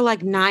 there were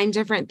like 9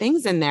 different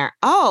things in there.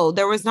 Oh,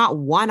 there was not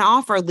one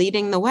offer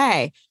leading the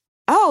way.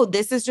 Oh,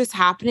 this is just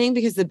happening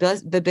because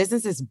the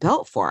business is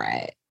built for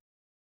it.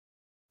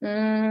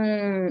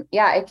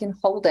 Yeah, it can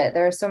hold it.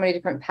 There are so many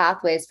different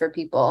pathways for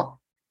people.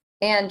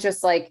 And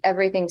just like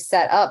everything's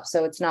set up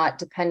so it's not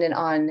dependent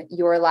on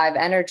your live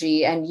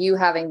energy and you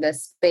having the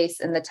space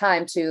and the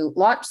time to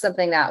launch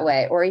something that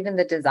way, or even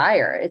the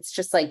desire. It's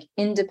just like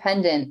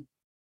independent.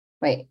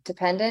 Wait,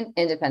 dependent,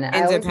 independent.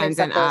 I always mix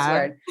up those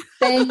words.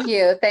 Thank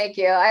you. Thank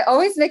you. I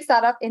always mix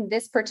that up in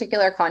this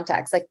particular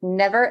context, like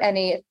never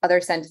any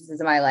other sentences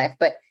in my life,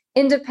 but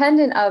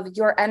independent of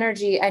your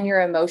energy and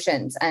your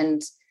emotions.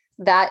 And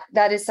that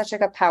is such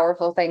like a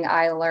powerful thing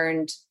I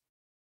learned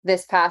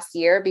this past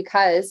year,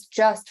 because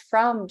just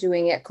from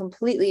doing it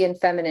completely in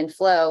feminine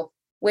flow,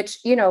 which,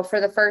 for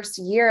the first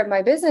year of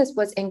my business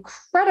was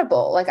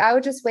incredible. Like I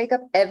would just wake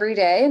up every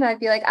day and I'd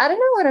be like, I don't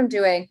know what I'm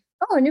doing.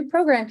 Oh, a new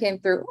program came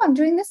through. Oh, I'm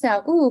doing this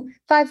now. Ooh,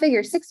 5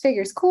 figures, 6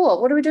 figures.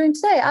 Cool. What are we doing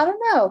today? I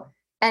don't know.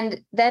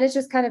 And then it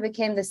just kind of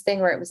became this thing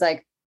where it was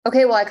like,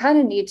 okay, well, I kind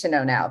of need to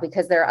know now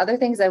because there are other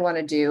things I want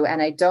to do.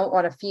 And I don't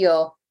want to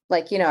feel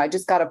like, I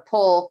just got to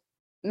pull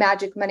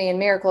magic money and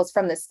miracles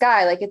from the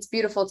sky. Like it's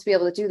beautiful to be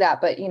able to do that.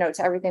 But,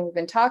 to everything we've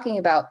been talking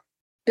about,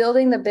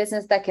 building the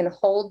business that can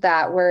hold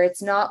that, where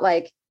it's not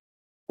like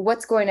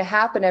what's going to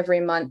happen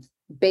every month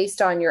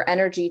based on your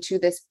energy to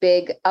this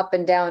big up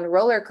and down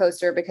roller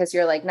coaster, because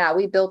you're like, nah,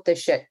 we built this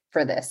shit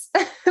for this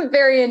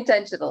very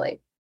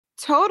intentionally.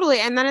 Totally.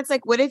 And then it's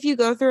like, what if you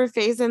go through a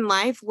phase in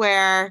life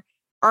or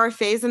a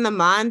phase in the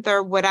month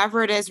or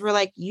whatever it is, where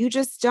like, you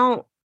just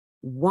don't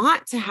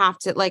want to have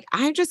to, like,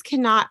 I just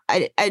cannot,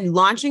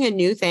 launching a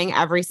new thing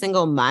every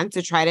single month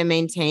to try to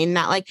maintain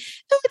that, like,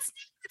 no, it's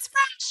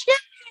fresh.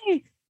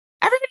 Yay.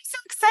 Everybody's so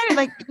excited.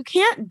 Like, you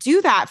can't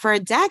do that for a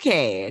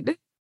decade.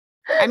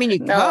 I mean, you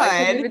could.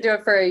 I couldn't even do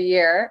it for a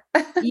year.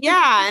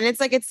 Yeah. And it's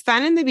like, it's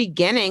fun in the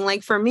beginning.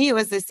 Like for me, it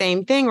was the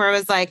same thing where it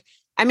was like,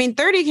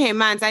 30K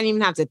months, I didn't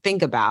even have to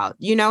think about,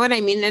 you know what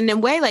I mean? And in a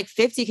way, like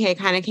 50K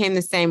kind of came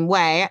the same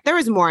way. There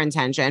was more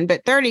intention,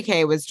 but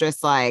 30K was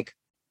just like,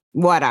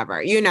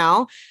 whatever,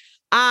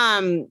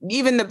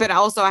 but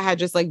also I had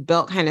just like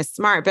built kind of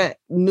smart, but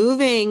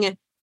moving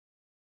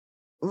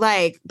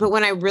but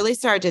when I really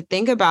started to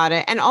think about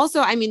it, and also,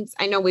 I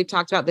know we've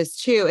talked about this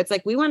too. It's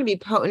like, we want to be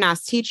potent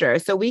ass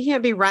teachers. So we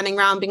can't be running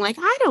around being like,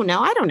 I don't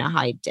know how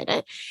I did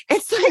it.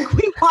 It's like,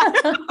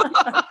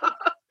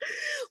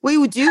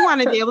 we do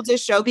want to be able to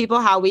show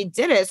people how we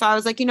did it. So I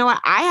was like, you know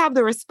what? I have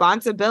the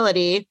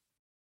responsibility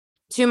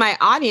to my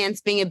audience,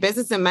 being a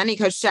business and money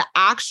coach, to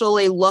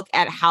actually look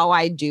at how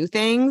I do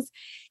things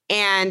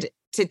and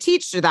to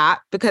teach to that,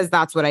 because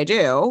that's what I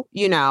do,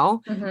 you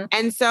know? Mhm.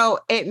 And so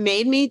it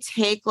made me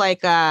take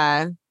like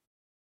a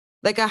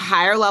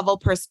higher level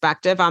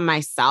perspective on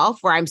myself,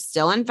 where I'm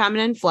still in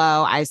feminine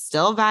flow. I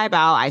still vibe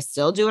out. I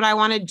still do what I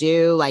want to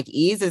do. Like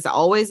ease is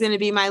always going to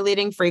be my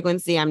leading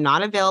frequency. I'm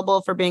not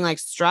available for being like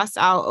stressed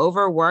out,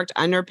 overworked,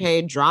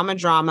 underpaid,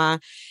 drama.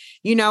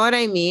 You know what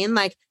I mean?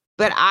 Like,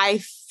 but I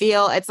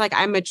feel it's like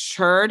I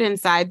matured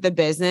inside the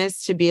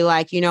business to be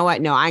like, you know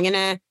what? No, I'm going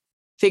to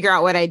figure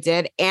out what I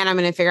did, and I'm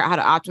going to figure out how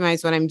to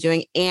optimize what I'm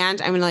doing. And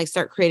I'm going to like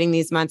start creating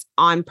these months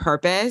on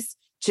purpose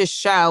to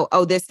show,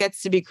 oh, this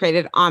gets to be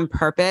created on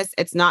purpose.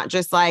 It's not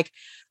just like,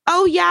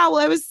 oh yeah,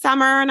 well, it was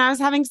summer and I was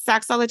having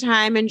sex all the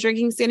time and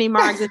drinking skinny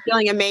margs and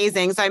feeling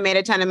amazing. So I made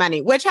a ton of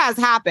money, which has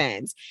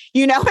happened.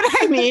 You know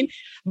what I mean?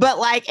 But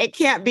like, it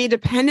can't be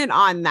dependent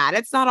on that.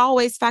 It's not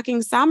always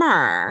fucking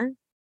summer.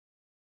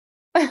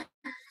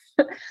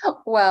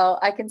 Well,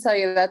 I can tell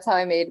you that's how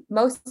I made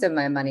most of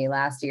my money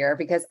last year,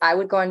 because I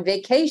would go on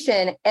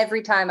vacation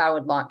every time I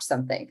would launch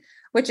something,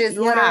 which is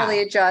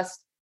literally just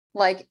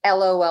like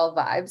LOL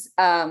vibes.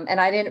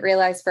 And I didn't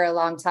realize for a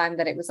long time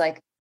that it was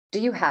like, do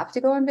you have to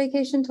go on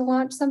vacation to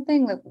launch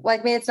something? Like,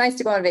 I mean, it's nice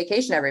to go on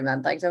vacation every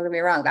month. Like, don't get me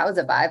wrong, that was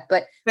a vibe.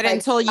 But like,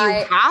 until you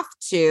have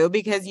to,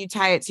 because you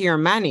tie it to your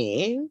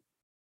money.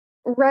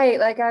 Right.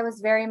 Like I was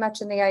very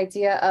much in the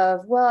idea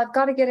of, well, I've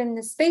got to get in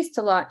this space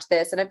to launch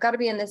this, and I've got to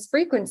be in this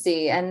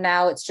frequency. And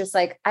now it's just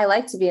like, I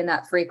like to be in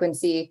that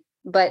frequency,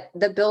 but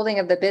the building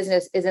of the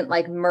business isn't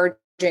like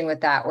merging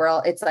with that,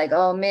 where it's like,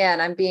 oh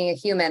man, I'm being a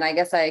human. I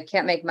guess I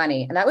can't make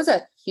money. And that was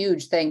a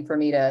huge thing for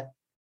me to,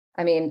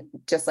 I mean,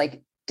 just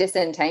like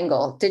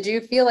disentangle. Did you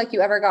feel like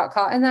you ever got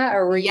caught in that,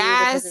 or were you?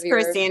 Yes,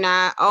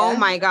 Christina. Oh Yeah?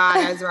 my God.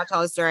 I was about to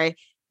tell a story.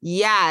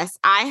 Yes,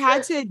 I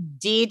had to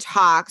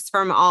detox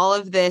from all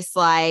of this,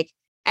 like,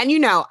 and you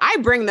know, I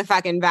bring the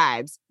fucking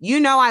vibes.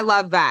 You know, I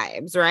love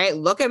vibes, right?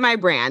 Look at my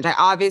brand. I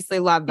obviously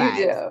love You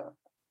vibes.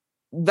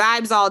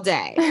 Vibes all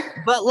day. do.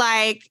 But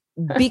like,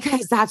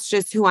 because that's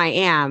just who I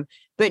am,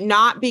 but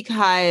not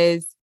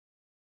because,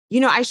 you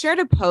know, I shared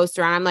a post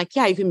around, I'm like,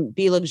 yeah, you can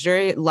be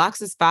luxurious,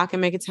 luxe as fuck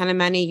and make a ton of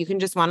money. You can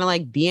just want to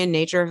like be in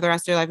nature for the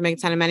rest of your life and make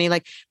a ton of money.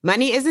 Like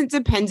money isn't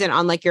dependent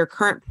on like your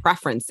current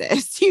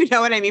preferences. You know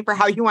what I mean? For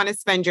how you want to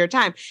spend your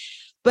time.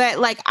 But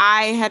like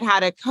I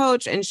had a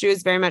coach and she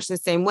was very much the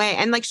same way.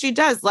 And like, she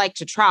does like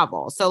to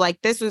travel. So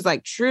like, this was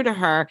like true to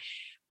her,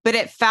 but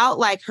it felt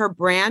like her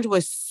brand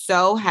was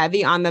so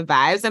heavy on the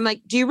vibes. I'm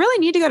like, do you really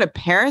need to go to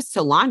Paris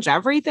to launch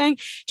everything?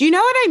 Do you know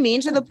what I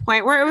mean? To the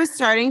point where it was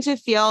starting to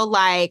feel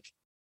like,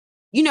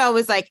 you know, it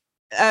was like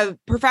a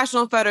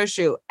professional photo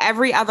shoot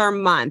every other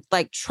month,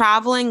 like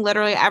traveling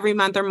literally every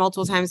month or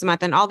multiple times a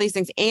month and all these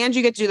things. And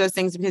you get to do those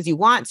things because you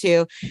want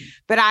to.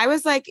 But I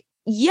was like,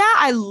 yeah,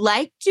 I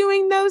like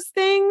doing those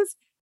things,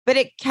 but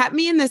it kept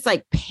me in this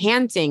like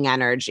panting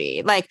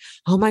energy. Like,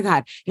 oh my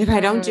God, if I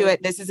don't do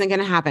it, this isn't going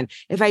to happen.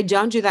 If I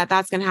don't do that,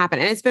 that's going to happen.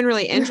 And it's been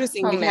really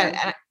interesting because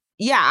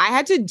yeah, I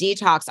had to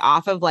detox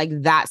off of like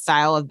that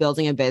style of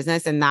building a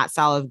business and that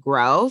style of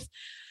growth.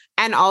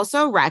 And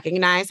also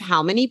recognize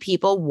how many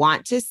people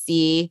want to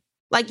see,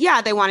 like,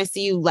 yeah, they want to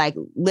see you like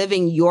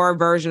living your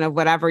version of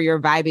whatever your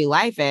vibey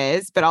life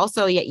is. But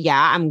also,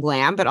 yeah, I'm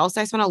glam, but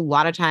also I spent a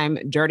lot of time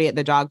dirty at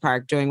the dog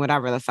park doing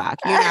whatever the fuck,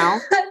 you know?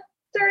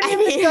 Dirty at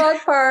the dog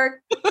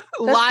park.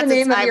 That's the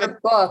name of your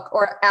book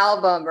or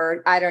album,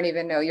 or I don't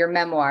even know, your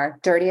memoir,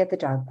 Dirty at the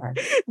Dog Park.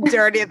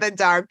 Dirty at the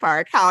Dog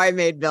Park, How I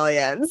Made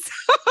Millions.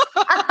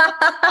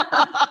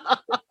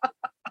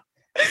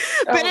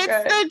 But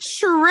it's the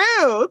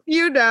truth,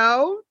 you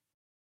know?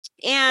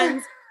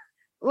 And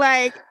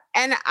like,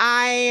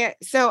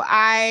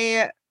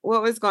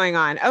 what was going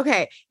on?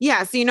 Okay.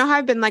 Yeah. So, you know how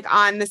I've been like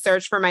on the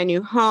search for my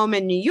new home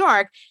in New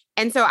York.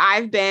 And so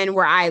I've been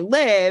where I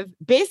live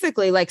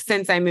basically like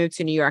since I moved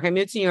to New York. I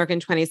moved to New York in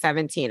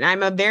 2017.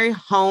 I'm a very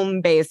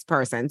home-based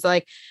person. So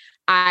like,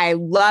 I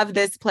love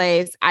this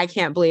place. I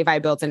can't believe I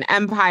built an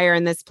empire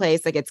in this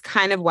place. Like it's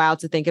kind of wild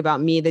to think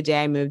about me the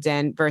day I moved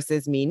in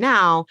versus me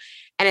now.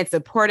 And it's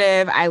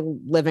supportive. I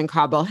live in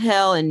Cobble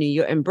Hill in New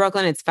York, in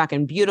Brooklyn. It's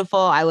fucking beautiful.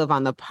 I live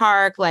on the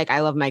park. Like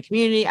I love my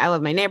community. I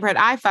love my neighborhood.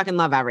 I fucking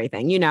love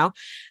everything, you know?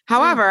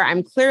 However,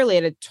 I'm clearly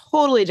at a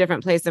totally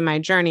different place in my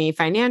journey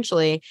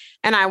financially,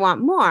 and I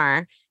want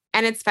more.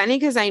 And it's funny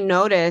because I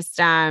noticed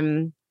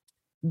that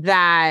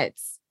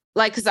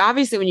like, because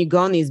obviously when you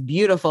go in these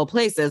beautiful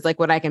places, like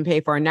what I can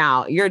pay for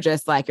now, you're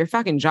just like, your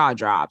fucking jaw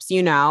drops,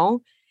 you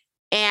know?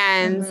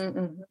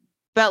 And,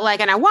 but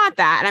like, and I want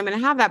that and I'm going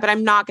to have that, but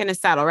I'm not going to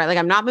settle, right? Like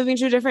I'm not moving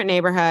to a different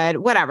neighborhood,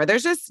 whatever.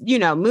 There's just, you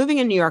know, moving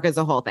in New York is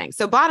a whole thing.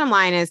 So bottom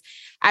line is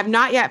I've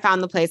not yet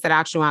found the place that I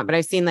actually want, but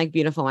I've seen like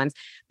beautiful ones.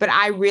 But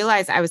I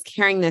realized I was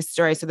carrying this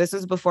story. So this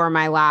was before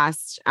my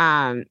last,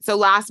 so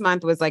last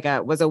month was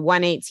a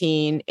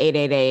 118,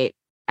 888.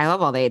 I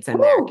love all the eights in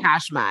there.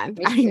 Cash month.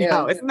 I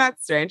know. Isn't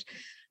that strange?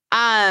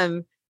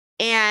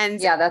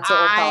 And Yeah, that's what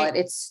we'll call it.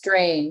 It's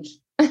strange.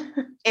 it's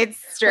Wink,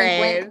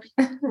 strange.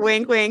 wink.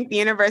 Wink, wink. The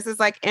universe is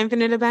like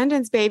infinite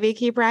abundance, baby.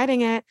 Keep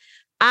writing it.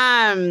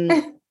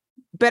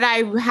 But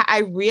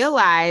I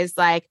realized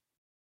like,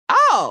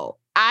 oh,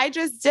 I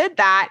just did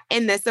that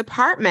in this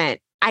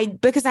apartment.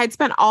 Because I'd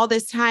spent all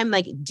this time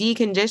like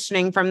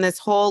deconditioning from this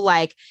whole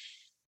like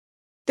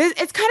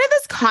it's kind of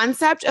this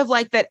concept of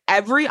like that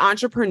every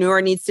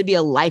entrepreneur needs to be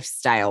a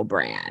lifestyle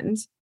brand.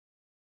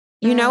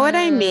 You know what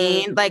I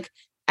mean? Like,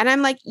 and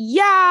I'm like,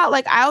 yeah,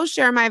 like I'll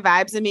share my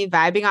vibes and me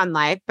vibing on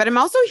life, but I'm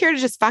also here to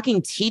just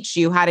fucking teach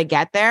you how to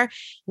get there,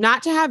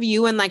 not to have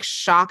you in like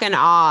shock and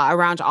awe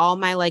around all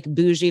my like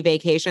bougie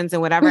vacations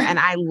and whatever. And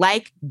I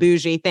like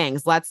bougie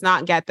things. Let's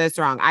not get this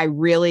wrong. I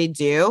really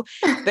do.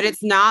 But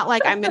it's not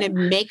like I'm going to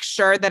make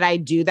sure that I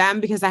do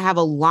them because I have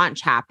a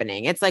launch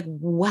happening. It's like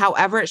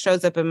however it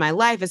shows up in my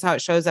life is how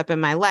it shows up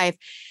in my life.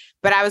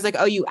 But I was like,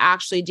 oh, you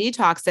actually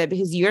detox it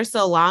because you're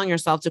still allowing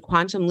yourself to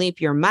quantum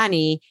leap your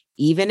money,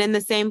 even in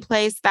the same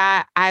place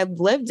that I've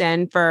lived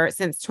in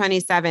since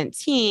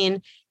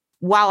 2017,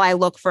 while I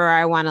look for where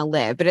I want to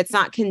live. But it's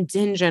not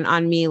contingent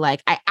on me.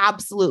 Like, I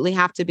absolutely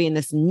have to be in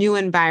this new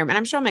environment.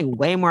 I'm sure I'll make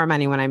way more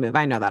money when I move.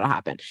 I know that'll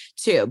happen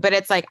too. But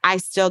it's like, I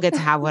still get to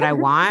have what I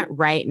want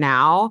right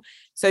now.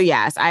 So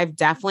yes, I've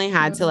definitely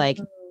had to like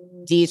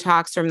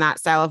detox from that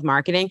style of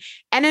marketing.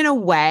 And in a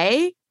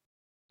way,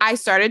 I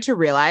started to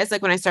realize,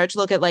 like, when I started to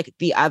look at like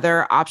the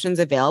other options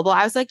available,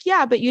 I was like,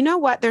 yeah, but you know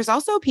what? There's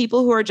also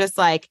people who are just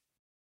like,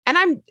 and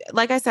I'm,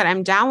 like I said,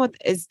 I'm down with,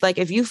 is like,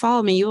 if you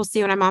follow me, you will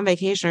see when I'm on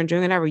vacation or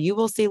doing whatever, you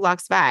will see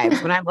Lux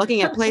vibes. When I'm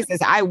looking at places,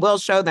 I will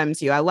show them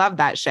to you. I love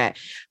that shit.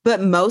 But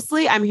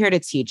mostly I'm here to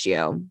teach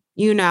you,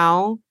 you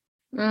know?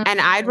 And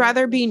I'd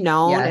rather be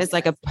known as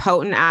like a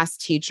potent ass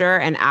teacher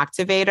and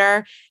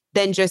activator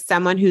than just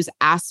someone who's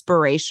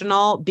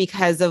aspirational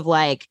because of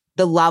like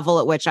the level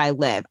at which I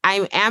live.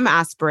 I am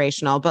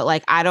aspirational, but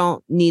like, I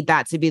don't need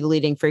that to be the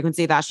leading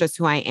frequency. That's just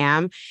who I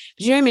am.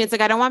 But you know what I mean? It's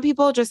like, I don't want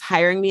people just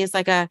hiring me as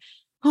like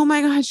oh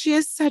my God, she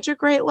has such a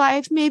great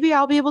life. Maybe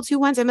I'll be able to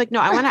once. I'm like, no,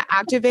 I want to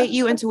activate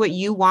you into what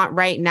you want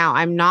right now.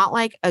 I'm not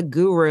like a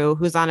guru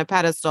who's on a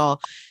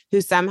pedestal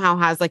who somehow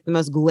has like the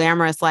most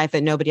glamorous life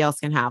that nobody else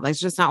can have. Like, it's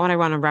just not what I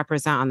want to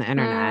represent on the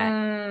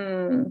internet.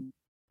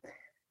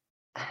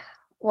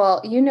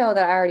 Well, you know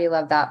that I already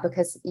love that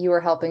because you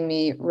were helping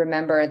me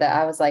remember that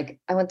I was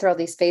like, I went through all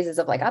these phases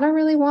of like, I don't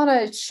really want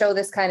to show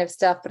this kind of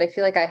stuff, but I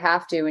feel like I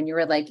have to. And you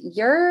were like,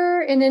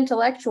 you're an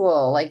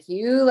intellectual, like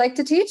you like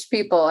to teach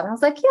people. And I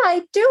was like, yeah,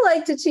 I do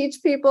like to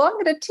teach people. I'm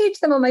going to teach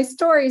them all my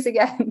stories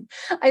again.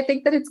 I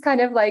think that it's kind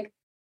of like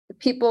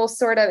people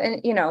sort of,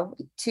 and you know,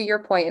 to your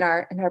point in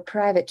our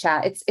private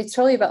chat, it's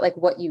totally about like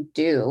what you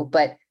do.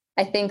 But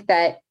I think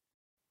that,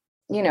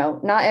 you know,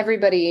 not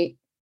everybody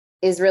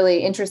is really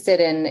interested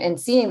in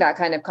seeing that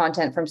kind of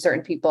content from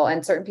certain people.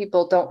 And certain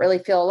people don't really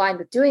feel aligned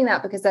with doing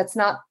that because that's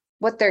not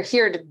what they're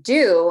here to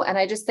do. And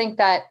I just think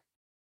that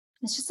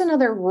it's just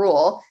another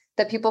rule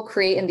that people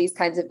create in these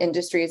kinds of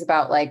industries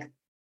about like,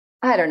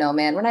 I don't know,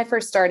 man. When I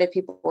first started,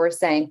 people were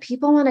saying,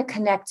 people want to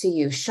connect to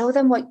you, show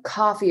them what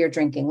coffee you're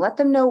drinking, let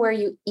them know where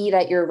you eat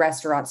at your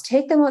restaurants,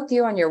 take them with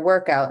you on your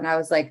workout. And I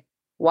was like,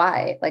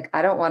 why? Like,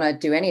 I don't want to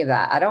do any of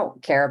that. I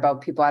don't care about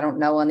people I don't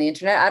know on the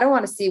internet. I don't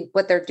want to see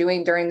what they're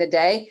doing during the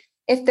day.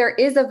 If there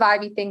is a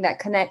vibey thing that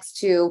connects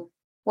to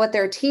what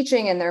they're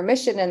teaching and their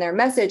mission and their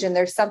message, and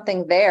there's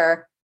something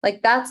there,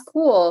 like that's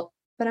cool.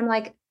 But I'm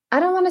like, I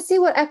don't want to see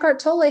what Eckhart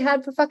Tolle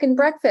had for fucking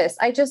breakfast.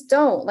 I just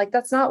don't. Like,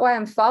 that's not why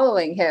I'm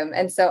following him.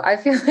 And so I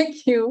feel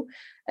like you,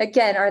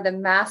 again, are the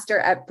master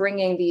at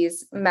bringing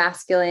these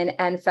masculine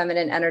and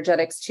feminine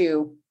energetics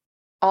to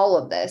all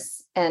of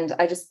this. And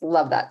I just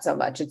love that so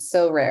much. It's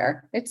so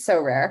rare. It's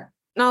so rare.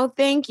 No,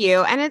 thank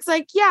you. And it's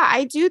like, yeah,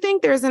 I do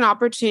think there's an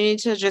opportunity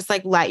to just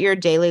like let your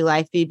daily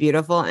life be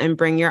beautiful and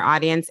bring your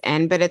audience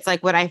in. But it's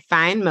like what I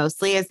find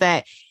mostly is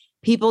that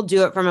people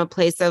do it from a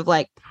place of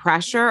like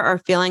pressure or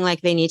feeling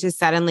like they need to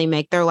suddenly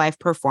make their life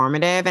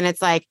performative. And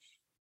it's like,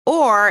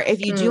 or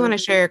if you do want to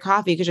share your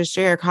coffee, you could just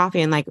share your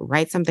coffee and like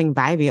write something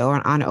vibey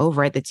on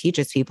over it that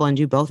teaches people and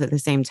do both at the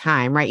same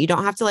time, right? You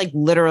don't have to like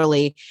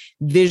literally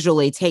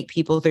visually take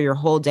people through your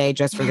whole day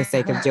just for the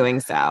sake of doing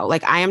so.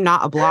 Like, I am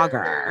not a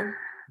blogger.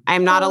 I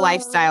am not a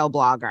lifestyle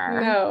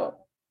blogger. No.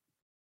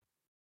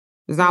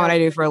 It's not what I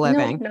do for a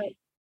living. No.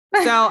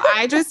 So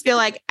I just feel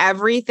like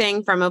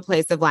everything from a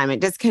place of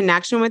alignment. Does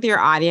connection with your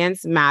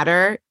audience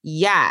matter?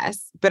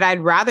 Yes. But I'd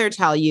rather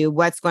tell you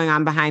what's going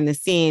on behind the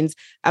scenes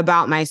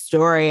about my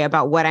story,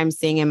 about what I'm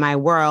seeing in my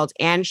world.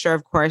 And sure,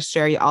 of course,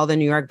 share all the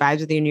New York vibes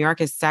with you. New York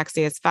is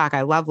sexy as fuck.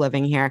 I love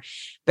living here.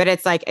 But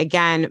it's like,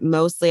 again,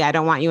 mostly I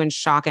don't want you in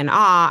shock and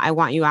awe. I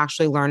want you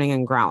actually learning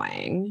and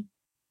growing.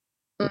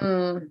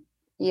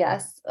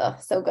 Yes. Oh,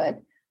 so good.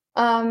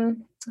 I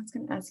was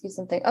going to ask you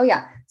something. Oh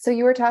yeah. So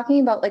you were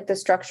talking about like the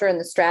structure and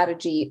the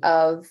strategy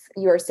of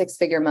your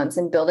 6-figure months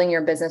and building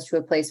your business to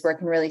a place where it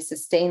can really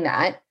sustain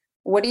that.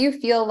 What do you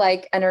feel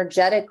like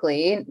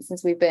energetically,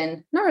 since we've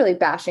been not really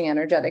bashing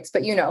energetics,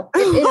 but you know,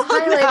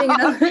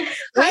 highlighting,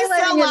 we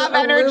still love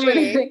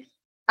energy.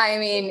 I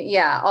mean,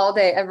 yeah, all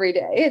day, every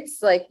day.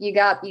 It's like you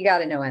got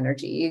to know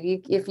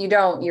energy. If you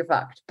don't, you're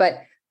fucked. But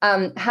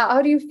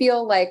how do you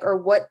feel like, or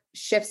what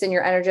shifts in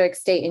your energetic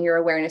state and your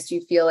awareness do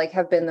you feel like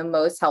have been the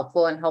most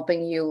helpful in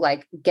helping you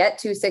like get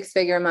to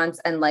six-figure months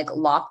and like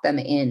lock them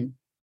in?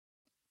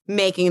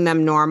 Making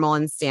them normal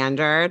and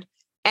standard.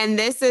 And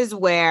this is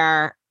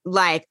where,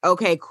 like,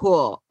 okay,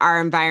 cool. Our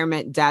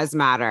environment does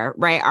matter,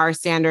 right? Our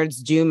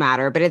standards do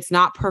matter, but it's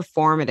not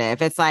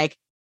performative. It's like,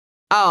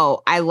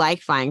 oh, I like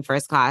flying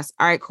first class.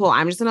 All right, cool.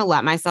 I'm just going to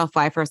let myself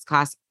fly first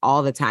class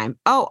all the time.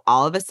 Oh,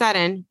 all of a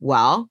sudden,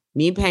 well,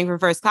 me paying for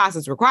first class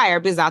is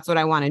required because that's what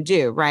I want to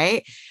do,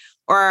 right?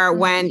 Or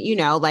when,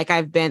 like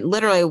I've been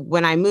literally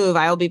when I move,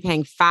 I will be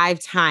paying 5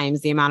 times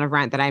the amount of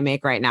rent that I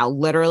make right now,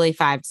 literally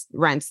five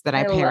rents that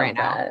I I pay right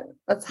love now, that.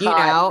 That's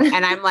hot.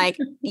 and I'm like,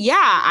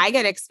 yeah, I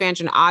get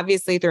expansion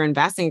obviously through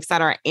investing, et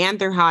cetera, and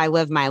through how I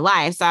live my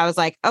life. So I was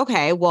like,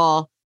 okay,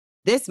 well,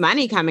 this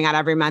money coming out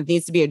every month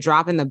needs to be a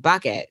drop in the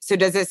bucket. So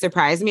does it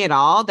surprise me at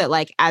all that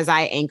like, as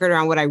I anchored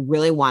around what I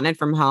really wanted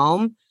from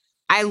home,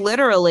 I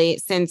literally,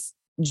 since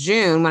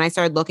June, when I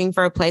started looking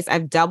for a place,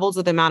 I've doubled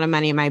the amount of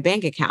money in my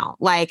bank account,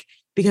 like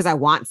because I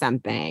want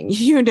something,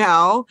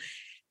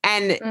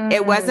 And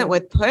it wasn't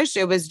with push,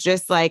 it was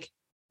just like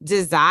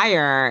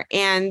desire.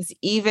 And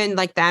even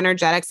like the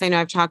energetics, I know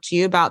I've talked to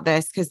you about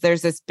this because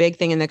there's this big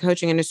thing in the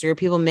coaching industry where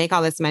people make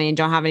all this money and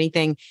don't have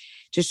anything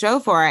to show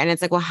for it. And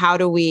it's like, well, how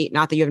do we,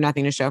 not that you have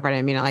nothing to show for it, I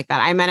didn't mean it like that.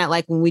 I meant it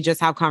like when we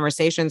just have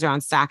conversations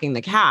around stacking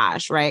the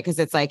cash, right? Because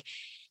it's like,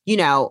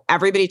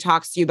 everybody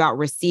talks to you about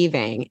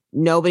receiving.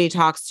 Nobody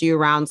talks to you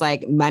around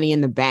like money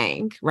in the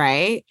bank,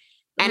 right?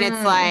 And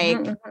it's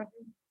like,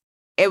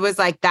 it was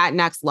like that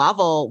next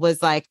level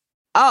was like,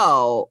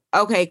 oh,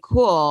 okay,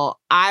 cool.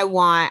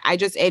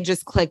 It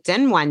just clicked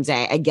in one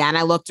day. Again,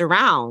 I looked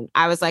around.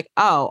 I was like,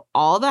 oh,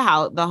 all the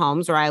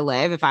homes where I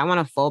live, if I want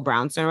a full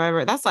brownstone or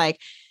whatever, that's like,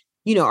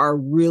 a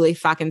really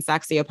fucking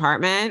sexy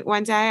apartment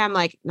one day. I'm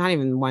like, not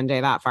even one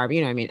day that far, but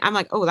you know what I mean? I'm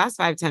like, oh, that's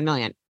 5-10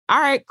 million. All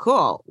right,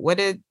 cool. What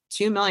did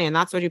 2 million?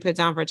 That's what you put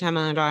down for a $10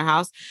 million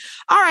house.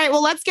 All right,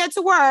 well, let's get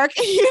to work.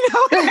 You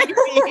know what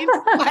I mean?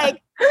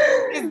 Like,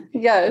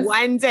 yes.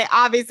 one day,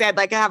 obviously, I'd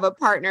like to have a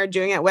partner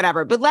doing it,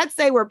 whatever. But let's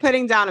say we're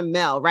putting down a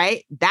mill,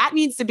 right? That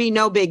needs to be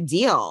no big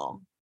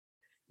deal,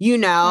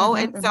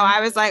 And so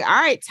I was like, all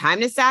right, time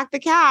to stack the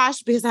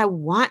cash because I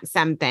want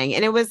something.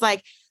 And it was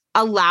like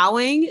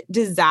allowing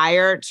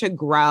desire to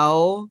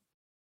grow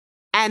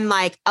and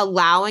like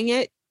allowing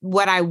it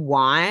what I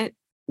want,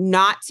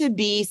 not to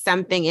be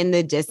something in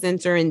the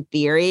distance or in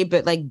theory,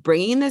 but like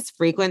bringing this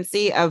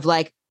frequency of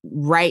like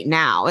right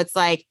now. It's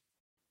like,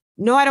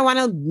 no, I don't want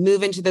to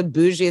move into the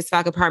bougie as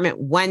fuck apartment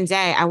one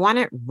day. I want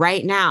it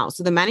right now.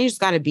 So the money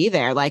just got to be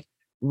there, like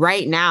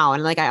right now.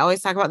 And like I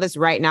always talk about this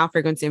right now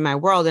frequency in my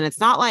world. And it's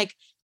not like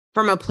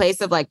from a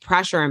place of like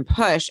pressure and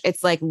push.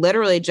 It's like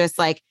literally just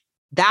like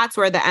that's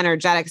where the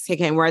energetics kick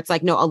in, where it's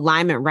like no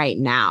alignment right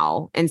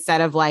now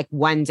instead of like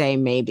one day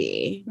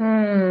maybe.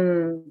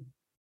 And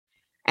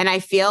I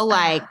feel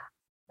like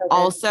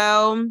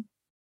also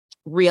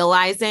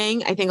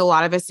realizing, I think a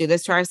lot of us do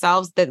this to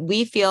ourselves, that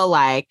we feel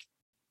like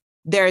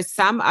there's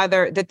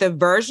that the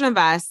version of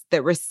us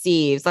that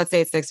receives, let's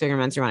say it's 6-figure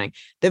months you're wanting,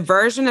 the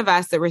version of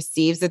us that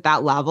receives at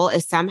that level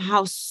is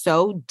somehow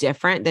so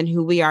different than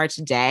who we are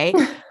today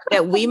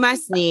that we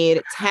must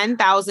need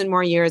 10,000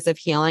 more years of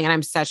healing. And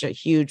I'm such a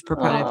huge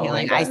proponent of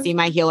healing. I see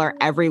my healer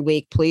every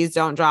week. Please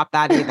don't drop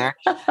that either.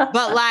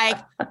 But like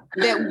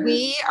that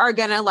we are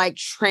going to like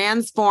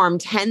transform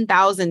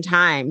 10,000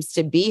 times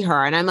to be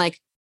her. And I'm like,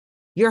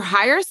 your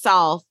higher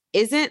self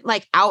isn't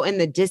like out in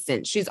the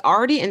distance. She's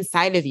already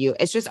inside of you.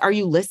 It's just, are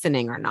you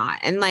listening or not?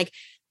 And like,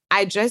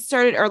 I just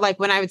started, or like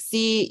when I would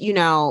see,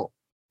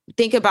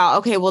 think about,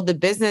 okay, well,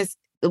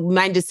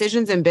 my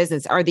decisions in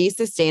business, are these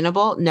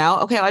sustainable? No.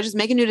 Okay. I'll just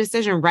make a new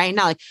decision right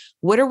now. Like,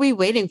 what are we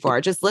waiting for?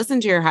 Just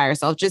listen to your higher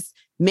self. Just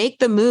make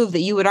the move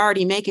that you would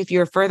already make if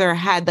you're further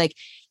ahead. Like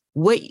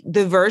what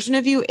the version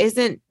of you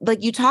isn't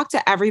like, you talk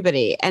to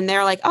everybody and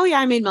they're like, oh yeah,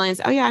 I made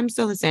millions. Oh yeah, I'm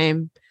still the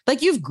same.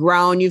 Like you've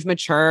grown, you've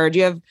matured,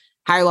 you have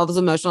higher levels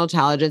of emotional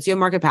intelligence, you have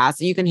more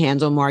capacity, you can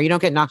handle more, you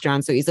don't get knocked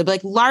around so easily. But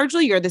like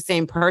largely you're the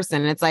same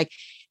person. And it's like,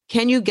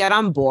 can you get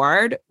on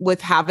board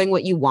with having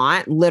what you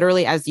want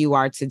literally as you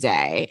are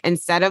today,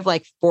 instead of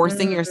like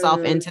forcing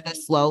yourself into the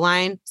slow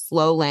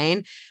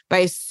lane by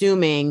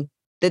assuming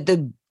that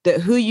the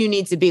who you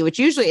need to be, which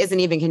usually isn't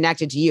even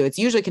connected to you. It's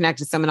usually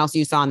connected to someone else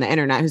you saw on the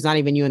internet who's not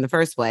even you in the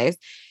first place.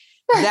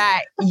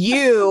 That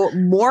you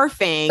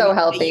morphing. So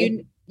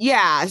healthy.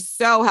 Yeah,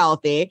 so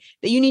healthy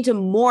that you need to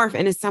morph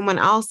into someone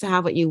else to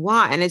have what you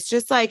want. And it's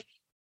just like,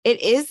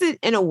 it is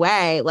in a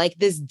way like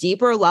this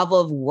deeper level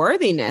of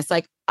worthiness.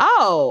 Like,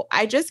 oh,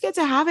 I just get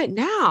to have it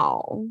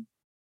now.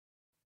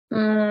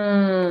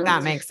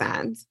 That makes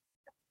sense.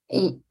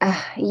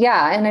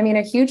 Yeah. And I mean,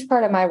 a huge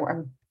part of my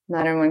work,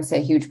 I don't want to say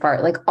a huge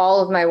part, like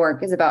all of my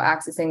work is about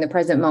accessing the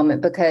present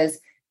moment because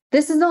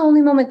this is the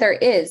only moment there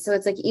is. So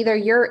it's like either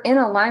you're in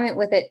alignment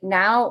with it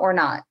now or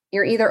not.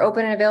 You're either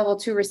open and available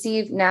to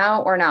receive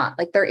now or not.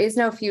 Like there is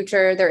no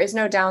future, there is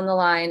no down the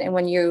line. And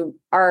when you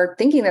are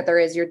thinking that there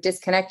is, you're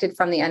disconnected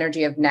from the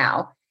energy of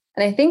now.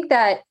 And I think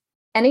that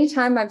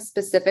anytime I've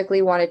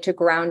specifically wanted to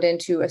ground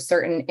into a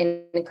certain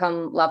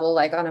income level,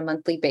 like on a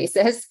monthly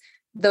basis,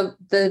 the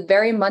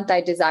very month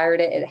I desired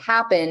it, it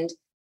happened.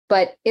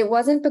 But it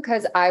wasn't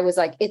because I was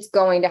like, it's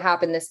going to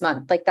happen this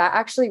month. Like that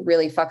actually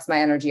really fucks my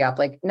energy up.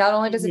 Like not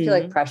only does it feel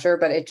like pressure,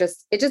 but it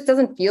just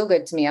doesn't feel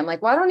good to me. I'm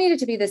like, well, I don't need it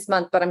to be this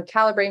month, but I'm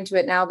calibrating to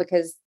it now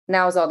because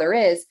now is all there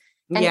is.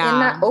 And in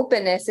that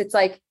openness, it's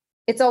like,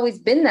 it's always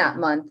been that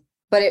month,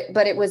 but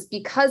it was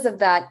because of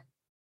that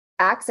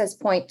access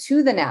point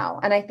to the now.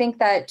 And I think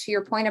that to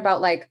your point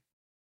about like,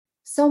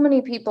 so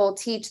many people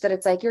teach that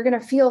it's like, you're going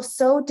to feel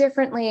so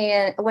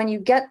differently when you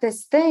get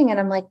this thing. And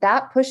I'm like,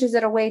 that pushes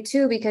it away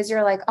too, because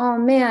you're like, oh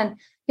man,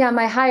 yeah,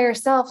 my higher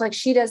self, like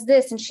she does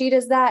this and she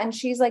does that. And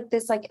she's like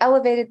this like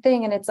elevated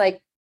thing. And it's like,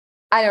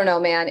 I don't know,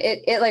 man,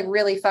 it like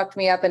really fucked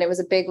me up. And it was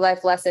a big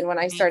life lesson when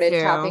I started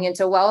tapping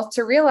into wealth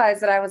to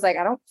realize that I was like,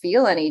 I don't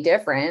feel any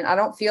different. I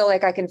don't feel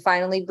like I can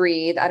finally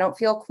breathe. I don't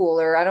feel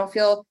cooler. I don't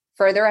feel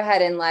further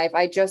ahead in life.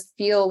 I just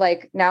feel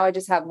like now I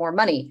just have more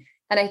money.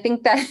 And I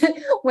think that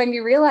when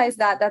you realize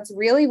that, that's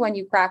really when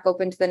you crack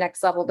open to the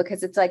next level,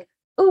 because it's like,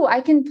 oh,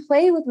 I can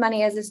play with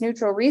money as this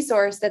neutral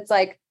resource. That's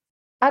like,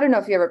 I don't know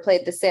if you ever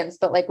played The Sims,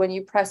 but like when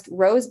you pressed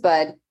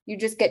Rosebud, you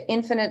just get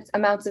infinite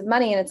amounts of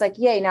money. And it's like,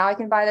 yay, now I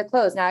can buy the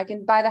clothes. Now I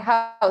can buy the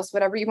house,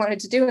 whatever you wanted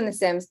to do in The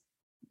Sims.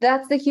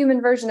 That's the human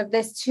version of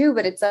this too.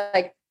 But it's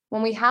like,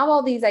 when we have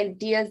all these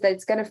ideas that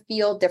it's going to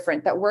feel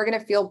different, that we're going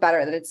to feel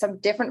better, that it's some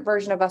different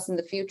version of us in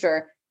the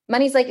future,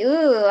 money's like,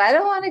 ooh, I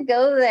don't want to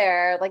go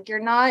there. Like you're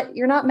not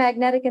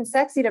magnetic and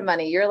sexy to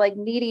money. You're like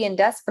needy and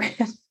desperate.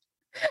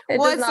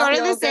 Well, it's sort of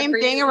the same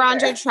thing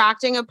around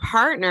attracting a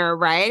partner,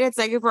 right? It's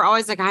like if we're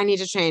always like, I need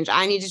to change,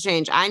 I need to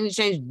change, I need to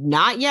change.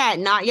 Not yet,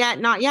 not yet,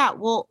 not yet.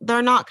 Well,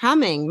 they're not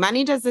coming.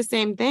 Money does the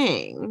same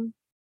thing.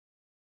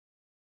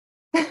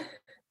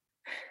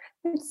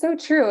 It's so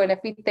true. And if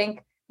we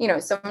think,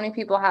 so many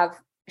people have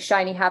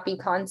shiny, happy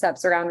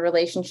concepts around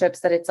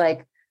relationships that it's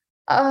like,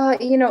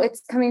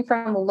 it's coming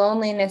from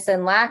loneliness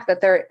and lack, that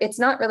it's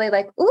not really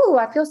like, ooh,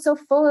 I feel so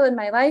full in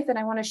my life and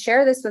I want to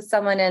share this with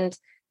someone and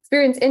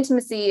experience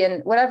intimacy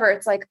and whatever.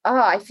 It's like,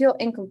 oh, I feel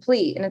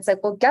incomplete. And it's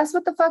like, well, guess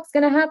what the fuck's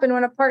going to happen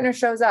when a partner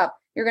shows up?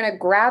 You're going to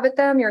grab at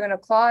them. You're going to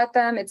claw at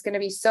them. It's going to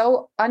be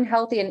so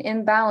unhealthy and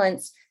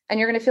imbalanced. And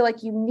you're going to feel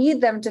like you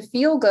need them to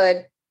feel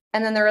good.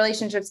 And then the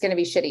relationship's going to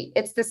be shitty.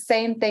 It's the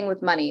same thing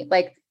with money.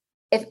 Like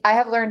if I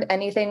have learned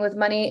anything with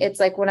money, it's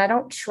like when I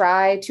don't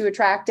try to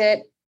attract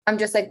it, I'm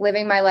just like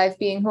living my life,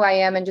 being who I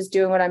am and just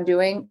doing what I'm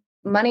doing.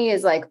 Money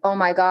is like, oh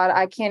my God,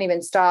 I can't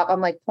even stop.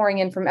 I'm like pouring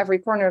in from every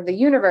corner of the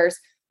universe.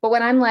 But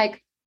when I'm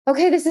like,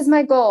 okay, this is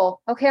my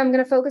goal. Okay, I'm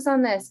going to focus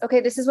on this. Okay,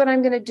 this is what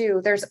I'm going to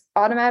do. There's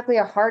automatically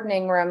a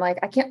hardening where I'm like,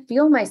 I can't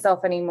feel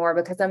myself anymore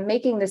because I'm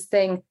making this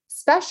thing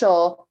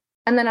special.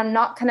 And then I'm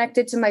not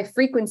connected to my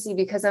frequency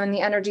because I'm in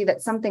the energy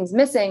that something's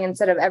missing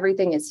instead of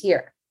everything is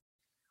here.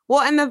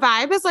 Well, and the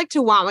vibe is like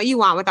to want what you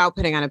want without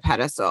putting on a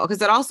pedestal.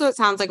 Because it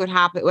sounds like what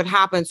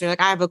happens. You're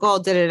like, I have a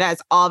goal,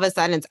 it's all of a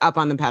sudden it's up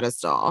on the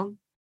pedestal.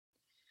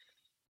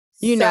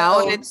 And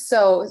it's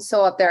so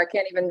up there. I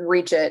can't even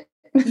reach it.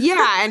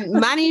 Yeah. And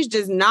money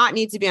does not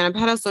need to be on a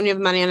pedestal. When you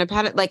have money on a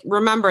pedestal, like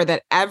remember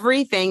that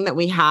everything that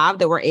we have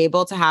that we're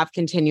able to have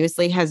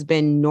continuously has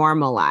been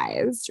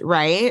normalized,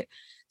 right?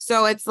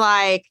 So it's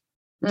like,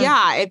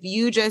 yeah, if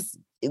you just,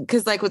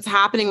 because like what's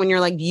happening when you're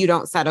like, you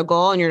don't set a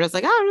goal and you're just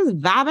like, oh, I'm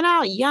just vabbing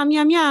out, yum,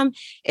 yum, yum.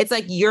 It's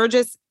like, you're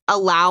just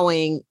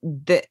allowing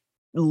the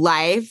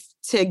life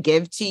to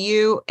give to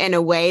you in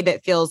a way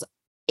that feels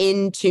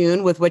in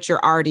tune with what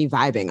you're already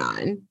vibing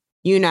on,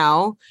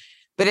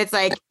 But it's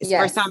like,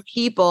 for some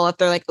people, if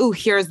they're like, oh,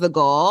 here's the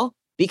goal,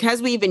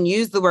 because we even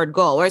use the word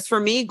goal, whereas for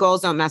me,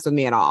 goals don't mess with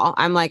me at all.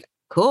 I'm like,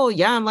 cool,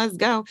 yeah, let's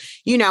go,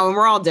 and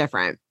we're all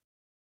different.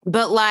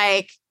 But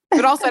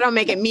also I don't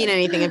make it mean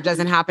anything if it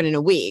doesn't happen in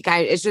a week.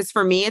 It's just,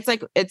 for me, it's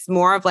like, it's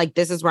more of like,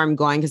 this is where I'm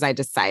going because I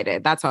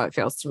decided. That's how it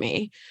feels to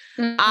me.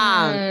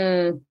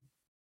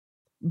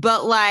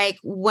 But like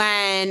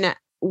when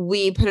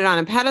we put it on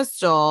a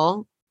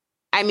pedestal,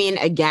 I mean,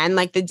 again,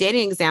 like the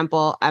dating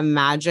example,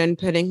 imagine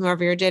putting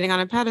whoever you're dating on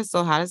a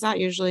pedestal. How does that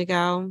usually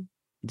go?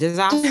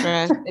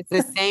 Disastrous. It's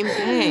the same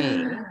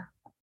thing.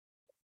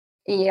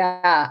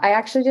 Yeah. I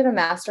actually did a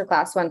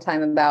masterclass one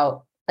time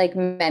about like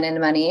men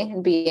and money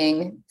and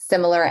being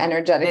similar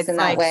energetics in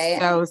that way.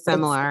 So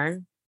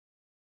similar.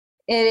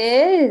 It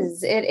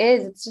is.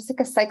 It's just like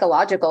a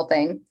psychological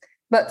thing.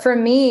 But for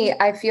me,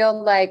 I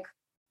feel like,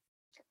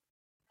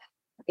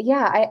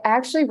 I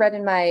actually read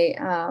in my,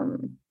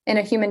 in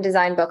a human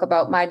design book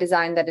about my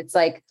design that it's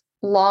like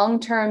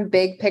long-term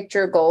big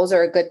picture goals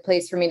are a good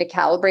place for me to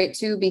calibrate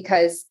to,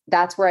 because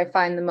that's where I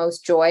find the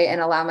most joy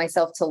and allow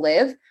myself to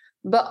live.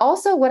 But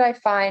also what I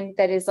find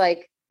that is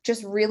like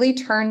just really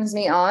turns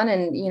me on,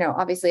 and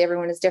obviously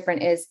everyone is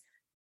different, is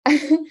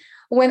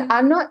when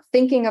I'm not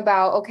thinking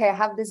about, okay, I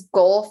have this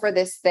goal for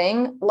this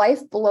thing, life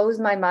blows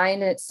my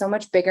mind and it's so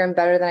much bigger and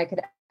better than I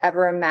could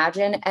ever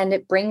imagine. And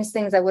it brings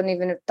things I wouldn't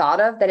even have thought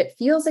of, that it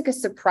feels like a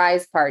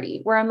surprise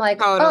party where I'm like,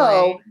 oh,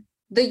 Totally.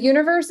 the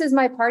universe is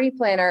my party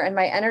planner and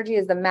my energy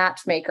is the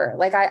matchmaker.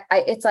 Like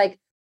it's like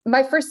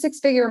my first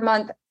 6-figure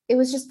month, it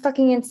was just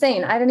fucking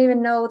insane. I didn't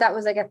even know that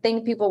was like a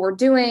thing people were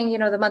doing. You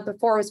know, the month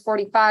before was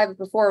 45,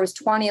 before it was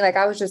 20. Like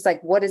I was just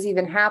like, what is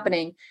even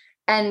happening?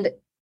 And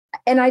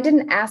I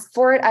didn't ask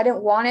for it. I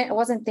didn't want it. I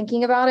wasn't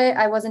thinking about it.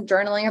 I wasn't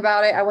journaling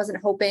about it. I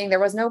wasn't hoping. There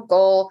was no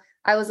goal.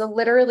 I was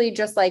literally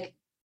just like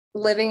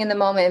living in the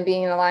moment and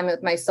being in alignment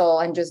with my soul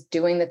and just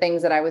doing the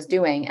things that I was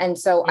doing. And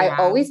so I Yeah.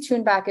 always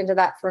tune back into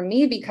that for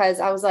me, because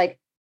I was like,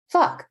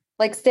 fuck,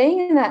 like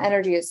staying in that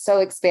energy is so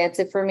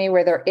expansive for me,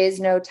 where there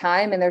is no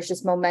time and there's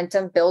just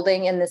momentum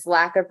building in this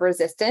lack of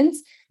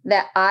resistance,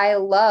 that I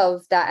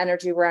love that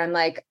energy where I'm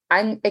like,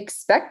 I'm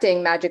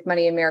expecting magic,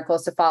 money, and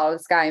miracles to follow the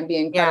sky and be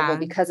incredible Yeah.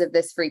 because of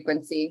this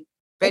frequency. It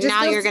But just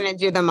now feels, you're going to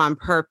do them on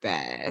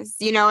purpose.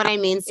 You know what I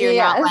mean? So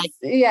you're not yes, like,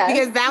 yes.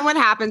 because then what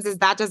happens is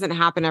that doesn't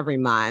happen every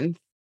month,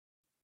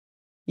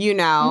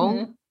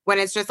 Mm-hmm. when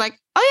it's just like,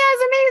 oh yeah,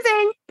 it's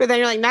amazing. But then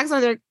you're like, next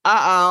month, you're like,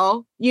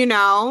 uh-oh, we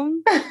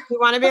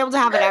want to be able to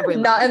have it every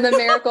Not in month. the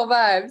miracle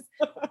vibes.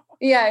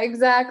 Yeah,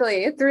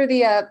 exactly. Through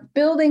the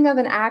building of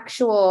an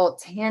actual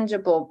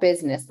tangible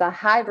business, the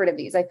hybrid of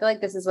these. I feel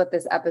like this is what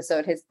this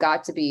episode has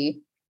got to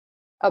be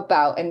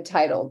about and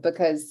titled,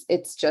 because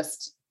it's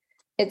just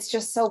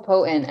so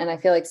potent. And I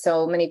feel like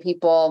so many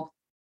people,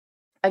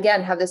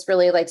 again, have this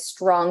really like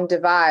strong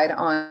divide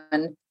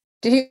on,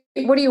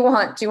 what do you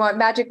want? Do you want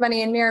magic,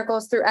 money, and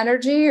miracles through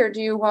energy, or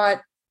do you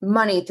want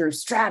money through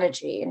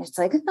strategy? And it's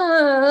like,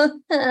 I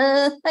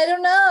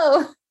don't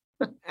know.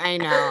 I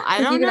know. I Because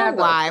you don't can know have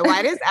both. why.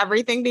 Why does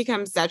everything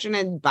become such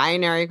an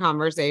binary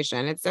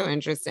conversation? It's so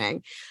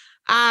interesting.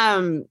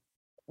 Um,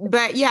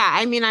 but yeah,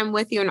 I mean, I'm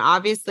with you. And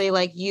obviously,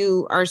 like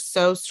you are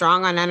so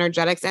strong on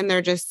energetics and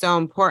they're just so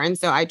important.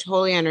 So I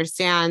totally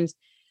understand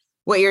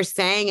what you're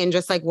saying and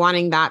just like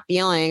wanting that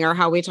feeling, or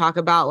how we talk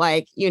about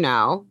like,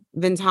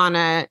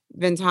 Ventana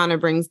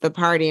brings the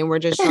party and we're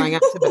just showing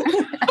up to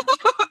the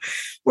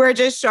we're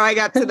just showing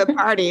up to the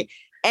party.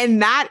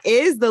 And that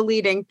is the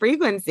leading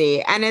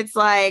frequency. And it's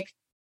like,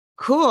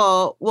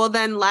 cool. Well,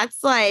 then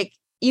let's make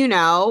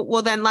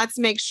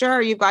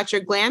sure you've got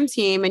your glam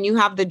team and you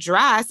have the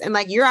dress and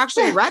like you're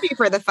actually ready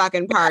for the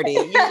fucking party,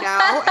 and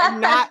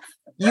not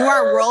you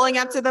are rolling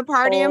up to the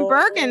party in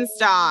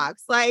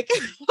Birkenstocks. Like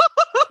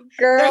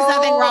there's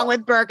nothing wrong Girl,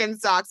 with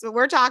Birkenstocks, but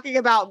we're talking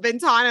about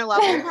Ventana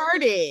level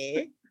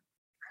party.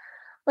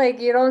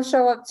 like you don't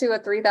show up to a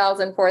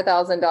 $3,000,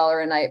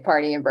 $4,000 a night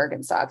party in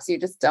Birkenstocks. You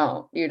just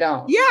don't. You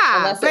don't. Yeah.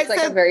 Unless it's But like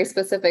a so very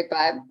specific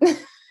vibe.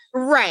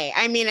 right.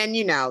 I mean, and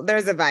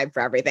there's a vibe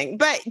for everything.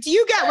 But do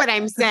you get what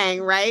I'm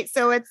saying? Right.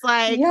 So it's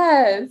like,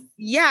 Yes.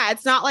 yeah,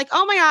 it's not like,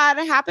 oh my God,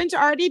 I happened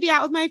to already be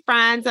out with my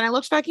friends and I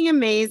looked fucking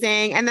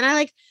amazing. And then I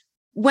like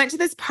went to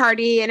this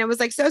party and it was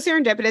like so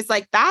serendipitous.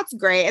 Like, that's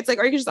great. It's like,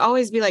 or you could just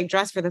always be like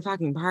dressed for the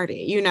fucking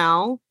party?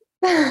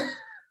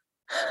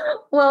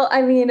 Well,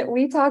 I mean,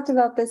 we talked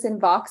about this in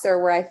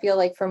Voxer, where I feel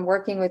like from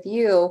working with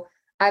you,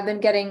 I have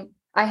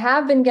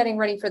been getting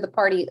ready for the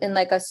party in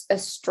like a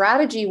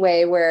strategy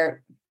way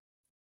where,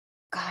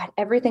 God,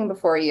 everything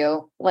before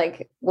you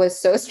like was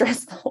so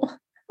stressful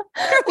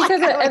Like,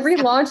 because of every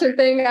launch and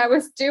thing I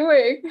was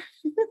doing,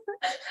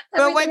 but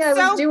everything I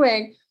was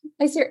doing.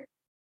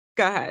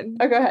 go ahead.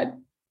 Oh, go ahead.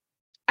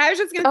 I was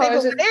just going to Oh, say, I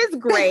was but just, what is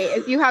great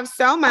is you have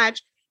so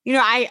much,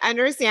 I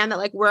understand that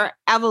like we're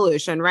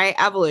evolution, right?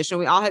 Evolution.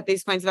 We all hit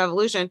these points of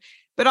evolution,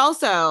 but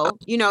also,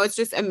 it's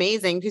just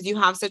amazing because you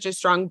have such a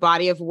strong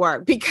body of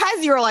work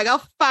because you were like,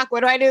 oh, fuck,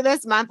 what do I do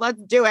this month?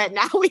 Let's do it.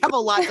 Now we have a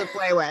lot to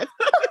play with.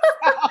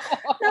 now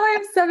I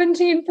have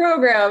 17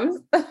 programs.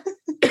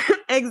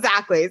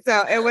 Exactly.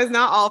 So it was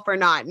not all for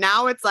naught.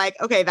 Now it's like,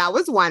 okay, that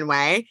was one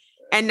way.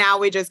 And now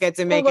we just get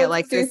to make it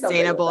like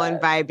sustainable and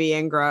vibey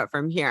and grow it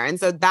from here. And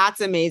so that's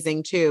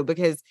amazing too,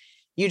 because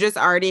you just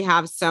already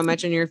have so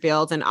much in your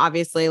field. And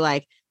obviously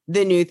like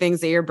the new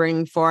things that you're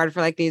bringing forward for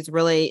like these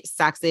really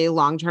sexy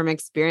long-term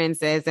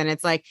experiences. And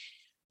it's like,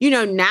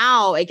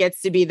 now it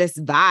gets to be this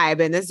vibe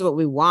and this is what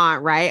we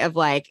want, right? Of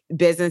like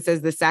business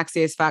is the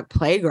sexiest fuck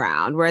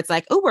playground where it's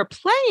like, oh, we're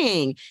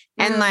playing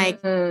and like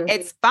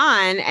it's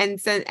fun. And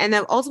so, and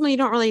then ultimately you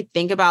don't really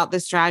think about the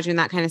strategy and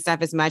that kind of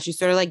stuff as much. You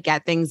sort of like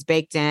get things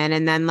baked in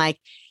and then like,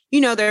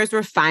 there's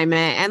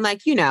refinement and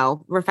like,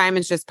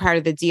 refinement's just part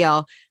of the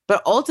deal.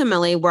 But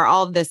ultimately where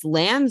all of this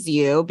lands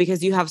you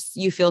because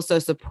you feel so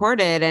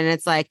supported and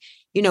it's like,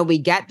 we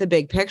get the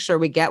big picture,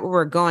 we get where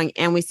we're going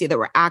and we see that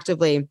we're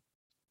actively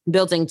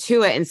building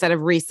to it instead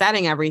of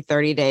resetting every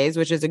 30 days,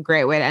 which is a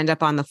great way to end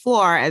up on the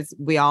floor, as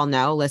we all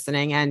know,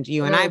 listening, and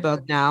you and I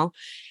both know,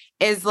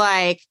 is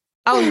like,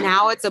 oh,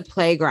 now it's a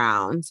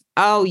playground.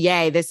 Oh,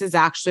 yay, this is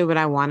actually what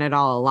I wanted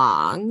all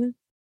along.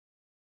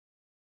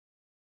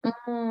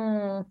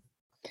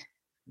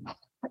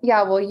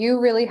 Yeah, well,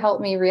 you really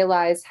helped me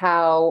realize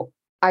how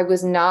I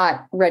was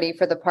not ready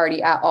for the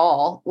party at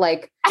all.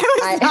 Like I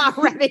was not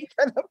ready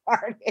for the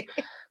party.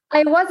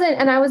 I wasn't.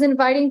 And I was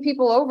inviting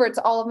people over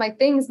to all of my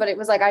things, but it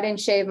was like, I didn't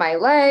shave my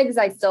legs.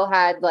 I still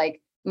had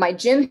like my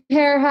gym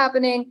hair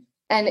happening.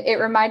 And it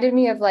reminded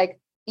me of like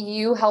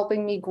you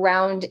helping me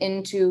ground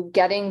into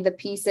getting the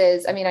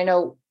pieces. I mean, I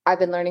know I've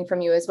been learning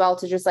from you as well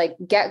to just like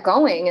get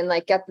going and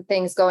like get the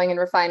things going and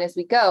refine as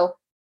we go,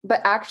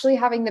 but actually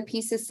having the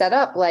pieces set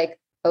up, like,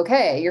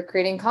 okay, you're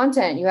creating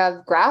content, you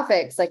have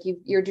graphics, like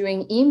you're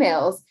doing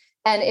emails.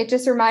 And it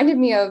just reminded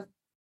me of,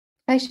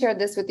 I shared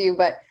this with you,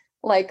 but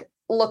like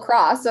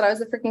lacrosse, when I was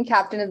the freaking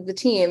captain of the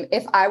team,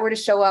 if I were to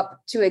show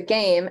up to a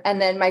game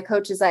and then my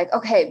coach is like,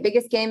 okay,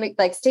 biggest game,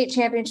 like state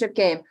championship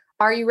game,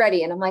 are you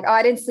ready? And I'm like, oh,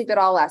 I didn't sleep at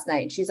all last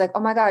night. And she's like, oh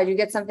my God, you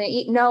get something to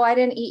eat? No, I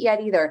didn't eat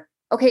yet either.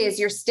 Okay, is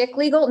your stick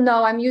legal?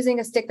 No, I'm using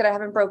a stick that I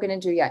haven't broken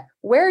into yet.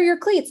 Where are your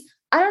cleats?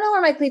 I don't know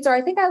where my cleats are.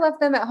 I think I left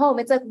them at home.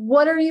 It's like,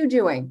 what are you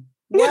doing?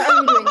 What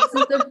are you doing? This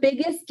is the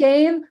biggest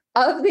game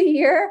of the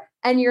year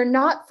and you're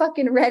not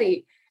fucking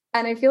ready.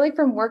 And I feel like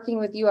from working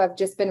with you, I've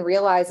just been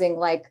realizing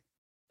like,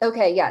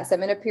 okay, yes,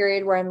 I'm in a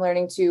period where I'm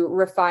learning to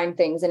refine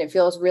things and it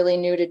feels really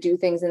new to do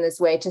things in this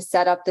way, to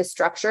set up this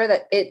structure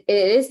that it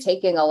is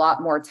taking a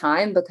lot more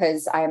time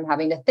because I am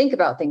having to think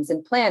about things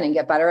and plan and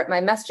get better at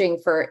my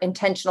messaging for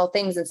intentional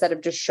things instead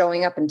of just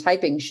showing up and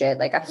typing shit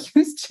like I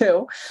used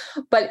to.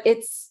 But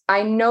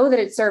I know that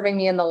it's serving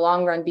me in the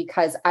long run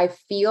because I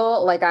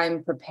feel like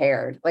I'm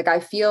prepared. Like I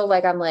feel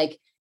like I'm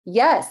like,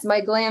 yes, my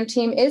glam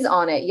team is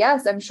on it.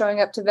 Yes, I'm showing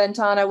up to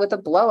Ventana with a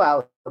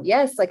blowout.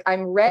 Yes, like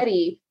I'm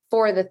ready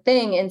for the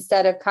thing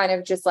instead of kind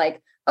of just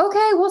like,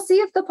 okay, we'll see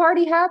if the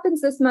party happens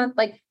this month.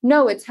 Like,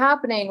 no, it's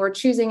happening. We're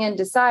choosing and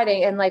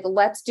deciding and like,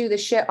 let's do the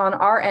shit on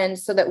our end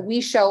so that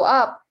we show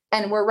up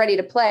and we're ready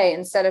to play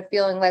instead of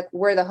feeling like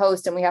we're the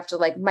host and we have to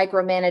like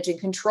micromanage and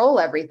control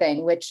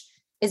everything, which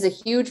is a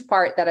huge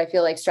part that I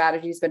feel like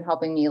strategy has been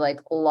helping me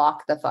like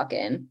lock the fuck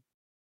in.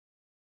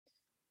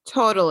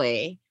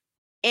 Totally.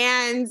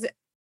 And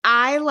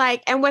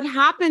and what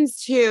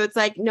happens too, it's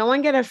like, no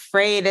one get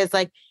afraid is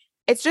like,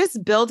 it's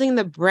just building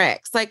the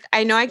bricks. Like,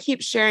 I know I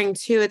keep sharing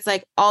too. It's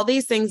like all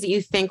these things that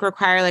you think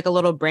require like a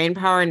little brain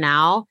power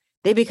now,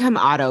 they become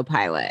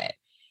autopilot.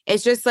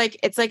 It's just like,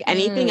 it's like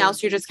anything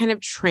else. You're just kind of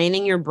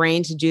training your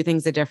brain to do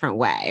things a different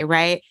way.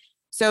 Right.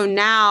 So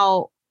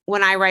now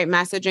when I write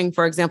messaging,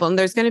 for example, and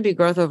there's going to be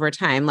growth over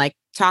time, like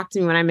talk to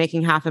me when I'm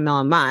making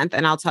 $500,000 a month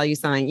and I'll tell you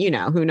something,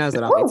 who knows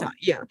what I'll be telling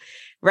you.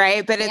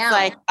 Right. But it's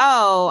like,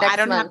 oh, next I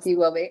don't month have you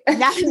will be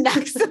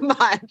next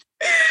month.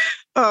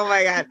 Oh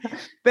my God.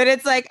 But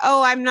it's like,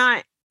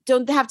 oh,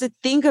 don't have to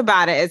think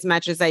about it as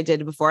much as I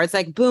did before. It's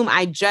like, boom,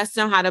 I just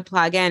know how to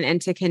plug in and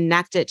to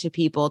connect it to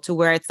people to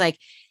where it's like,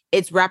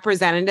 it's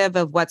representative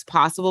of what's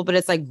possible, but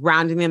it's like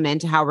grounding them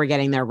into how we're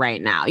getting there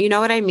right now. You know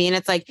what I mean?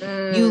 It's like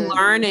you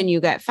learn and you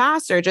get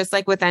faster, just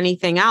like with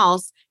anything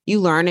else, you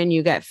learn and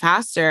you get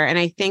faster. And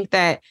I think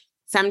that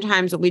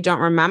sometimes what we don't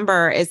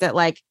remember is that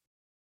like,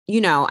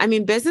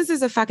 business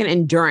is a fucking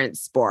endurance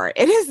sport.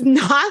 It is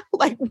not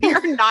like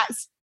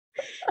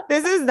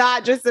this is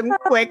not just some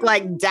quick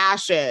like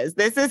dashes.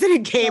 This isn't a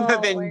game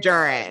of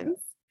endurance.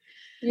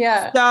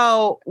 Yeah.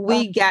 So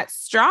we get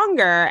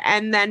stronger.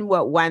 And then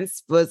what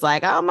once was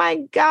like, oh my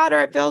God, or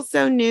it feels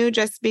so new,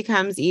 just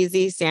becomes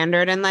easy,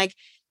 standard. And like,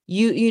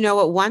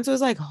 what once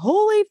was like,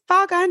 holy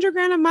fuck,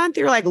 $100,000 a month.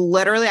 You're like,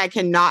 literally, I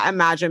cannot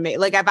imagine me.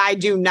 Like if I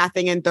do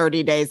nothing in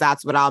 30 days,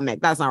 that's what I'll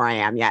make. That's not where I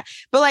am yet.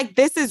 But like,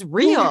 this is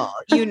real,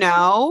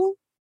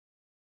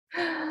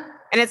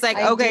 And it's like,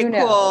 okay,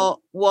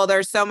 cool. Well,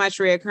 there's so much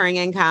reoccurring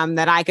income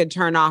that I could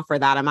turn off for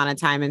that amount of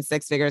time and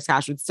six figures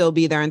cash would still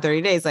be there in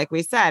 30 days, like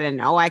we said. And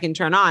I can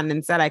turn on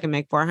instead I can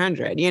make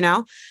 400,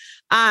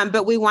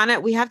 but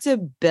we have to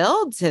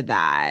build to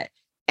that.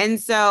 And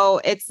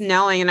so it's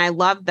knowing, and I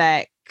love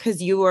that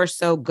because you are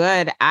so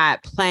good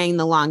at playing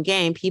the long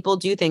game. People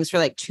do things for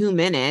like 2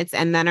 minutes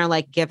and then are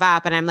like, give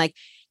up. And I'm like,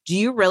 do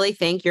you really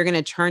think you're going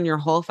to turn your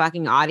whole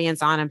fucking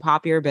audience on and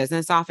pop your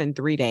business off in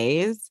 3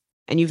 days?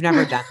 And you've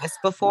never done this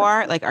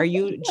before? Like, are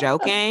you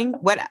joking?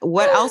 What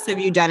else have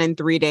you done in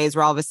 3 days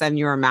where all of a sudden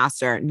you're a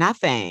master?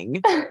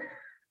 Nothing.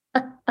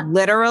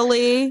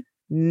 Literally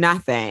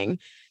nothing.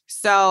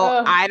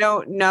 So I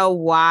don't know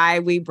why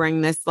we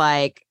bring this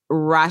like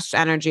rushed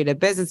energy to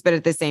business, but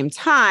at the same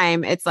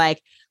time, it's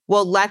like,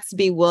 well, let's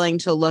be willing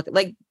to look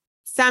like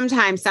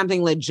sometimes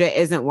something legit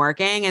isn't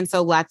working. And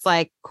so let's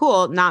like,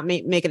 cool, not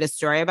make it a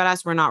story about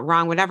us. We're not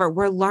wrong, whatever.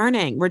 We're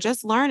learning. We're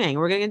just learning.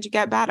 We're going to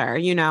get better,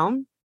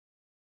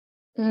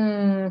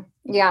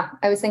 Yeah,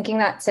 I was thinking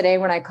that today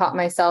when I caught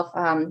myself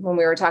when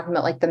we were talking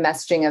about like the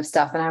messaging of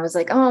stuff. And I was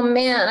like, oh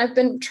man, I've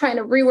been trying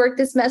to rework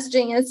this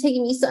messaging and it's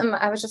taking me some.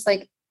 I was just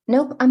like,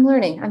 nope, I'm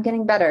learning. I'm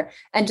getting better.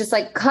 And just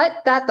like cut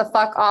that the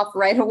fuck off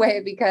right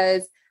away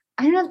because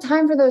I don't have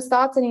time for those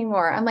thoughts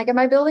anymore. I'm like, am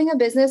I building a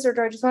business or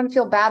do I just want to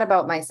feel bad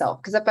about myself?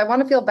 Because if I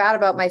want to feel bad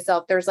about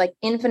myself, there's like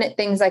infinite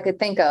things I could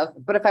think of.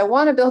 But if I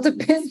want to build a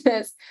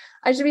business,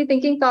 I should be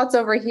thinking thoughts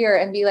over here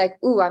and be like,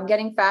 ooh, I'm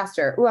getting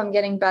faster. Ooh, I'm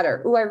getting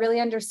better. Ooh, I really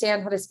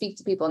understand how to speak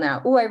to people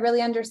now. Ooh, I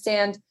really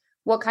understand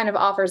what kind of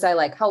offers I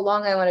like, how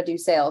long I want to do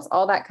sales,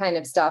 all that kind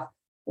of stuff,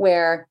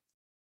 where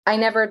I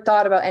never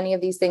thought about any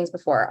of these things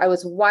before. I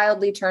was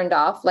wildly turned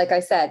off, like I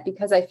said,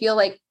 because I feel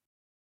like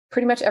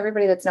pretty much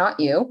everybody that's not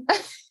you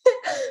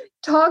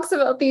talks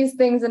about these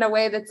things in a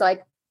way that's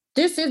like,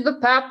 this is the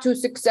path to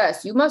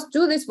success. You must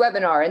do this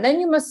webinar, and then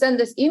you must send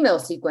this email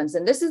sequence.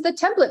 And this is the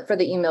template for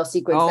the email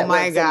sequence Oh that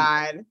my works.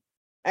 God.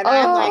 And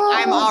I'm like,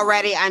 I'm Oh,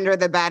 already under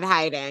the bed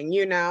hiding,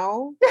 you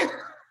know?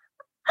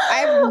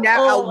 I've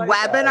never a oh my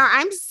webinar. God.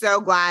 I'm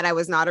so glad I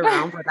was not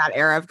around for that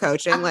era of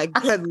coaching. Like,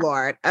 good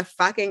Lord, a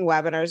fucking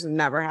webinar is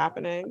never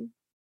happening.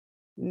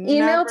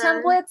 Email Never.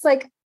 templates,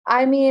 like,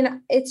 I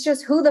mean, it's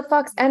just who the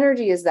fuck's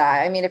energy is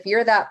that? I mean, if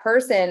you're that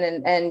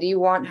person and you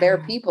want their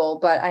people,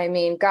 but I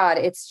mean, God,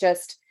 it's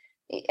just,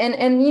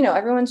 and you know,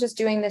 everyone's just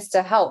doing this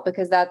to help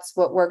because that's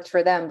what worked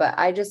for them. But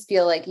I just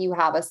feel like you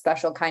have a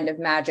special kind of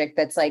magic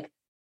that's like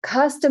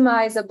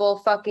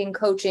customizable fucking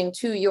coaching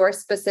to your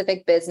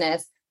specific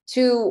business,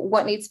 to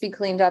what needs to be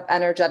cleaned up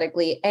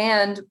energetically,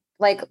 and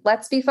like,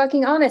 let's be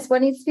fucking honest,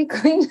 what needs to be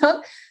cleaned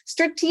up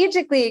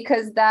strategically,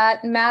 because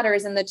that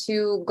matters and the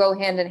two go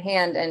hand in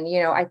hand. And, you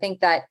know, I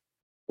think that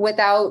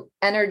without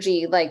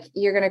energy, like,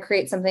 you're going to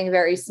create something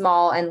very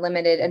small and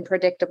limited and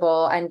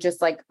predictable and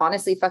just like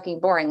honestly fucking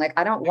boring. Like,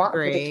 I don't want a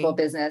predictable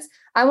business.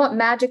 I want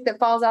magic that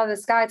falls out of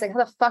the sky. It's like,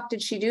 how the fuck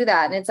did she do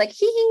that? And it's like,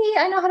 hee,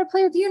 I know how to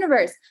play with the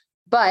universe.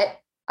 But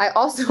I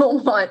also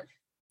want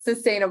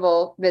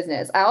sustainable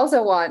business. I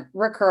also want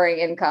recurring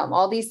income,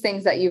 all these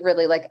things that you've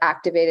really like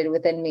activated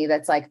within me.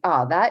 That's like,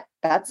 oh,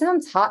 that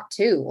sounds hot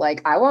too. Like,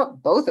 I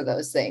want both of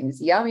those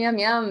things. Yum, yum,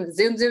 yum.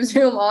 Zoom, zoom,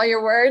 zoom, all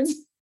your words.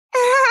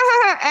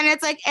 And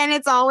it's like, and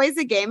it's always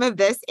a game of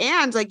this.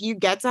 And like, you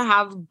get to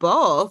have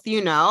both,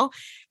 you know?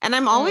 And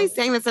I'm always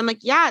saying this. I'm like,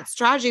 yeah, it's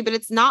strategy, but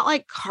it's not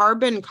like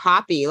carbon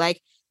copy.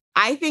 Like,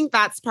 I think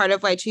that's part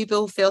of why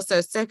people feel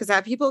so sick, because I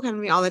have people come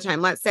to me all the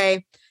time. Let's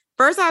say,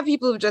 first, I have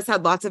people who've just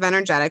had lots of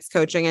energetics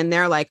coaching and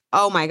they're like,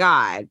 oh my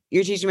God,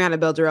 you're teaching me how to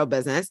build a real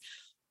business.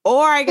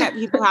 Or I get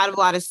people who have a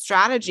lot of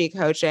strategy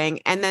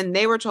coaching and then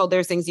they were told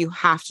there's things you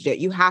have to do.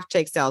 You have to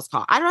take sales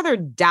call. I'd rather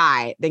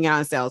die than get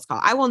on a sales call.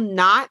 I will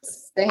not,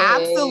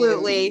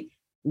 absolutely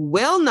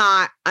will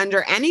not,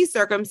 under any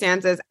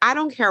circumstances, I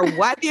don't care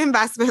what the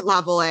investment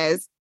level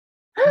is,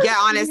 get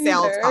on a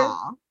sales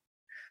call.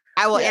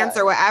 I will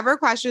answer whatever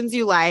questions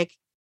you like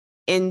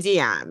in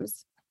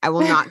DMs. I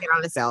will not get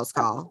on a sales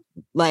call.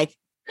 Like,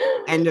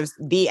 end of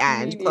the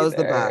end, close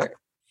the book.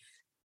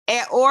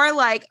 Or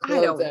like,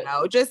 I don't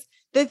know, just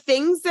the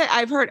things that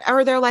I've heard,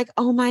 or they're like,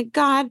 oh my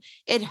God,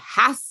 it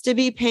has to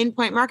be pain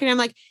point marketing. I'm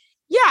like,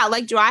 yeah,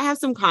 like, do I have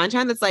some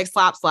content that's like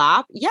slap,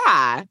 slap?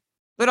 Yeah.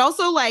 But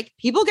also, like,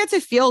 people get to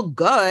feel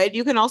good.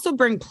 You can also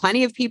bring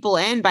plenty of people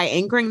in by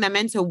anchoring them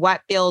into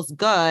what feels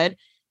good.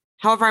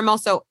 However, I'm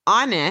also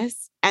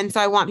honest. And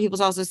so I want people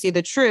to also see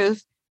the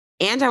truth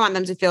and I want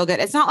them to feel good.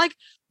 It's not like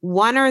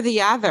one or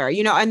the other,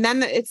 you know? And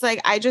then it's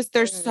like,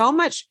 there's so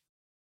much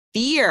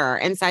fear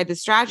inside the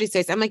strategy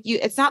space. I'm like,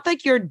 it's not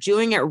like you're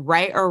doing it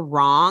right or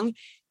wrong.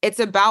 It's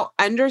about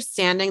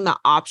understanding the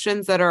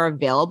options that are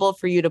available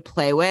for you to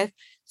play with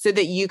so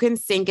that you can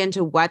sink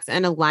into what's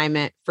in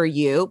alignment for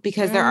you,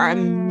 because there are a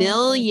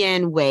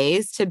million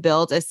ways to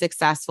build a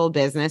successful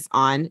business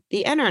on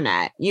the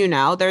internet. You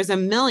know, there's a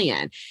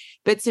million.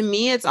 But to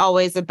me, it's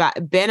always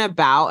been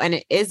about, and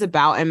it is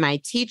about in my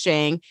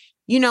teaching,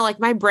 you know, like,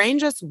 my brain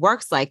just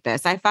works like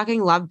this. I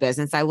fucking love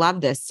business. I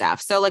love this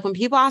stuff. So like, when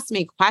people ask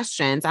me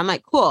questions, I'm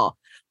like, cool,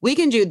 we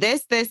can do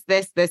this, this,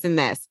 this, this, and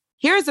this.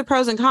 Here's the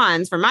pros and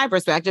cons from my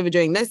perspective of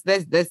doing this,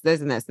 this, this,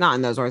 this, and this. Not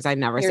in those words. I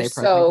never say pros.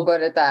 You're so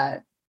good at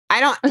that. I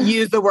don't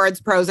use the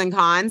words pros and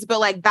cons, but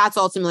like, that's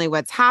ultimately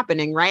what's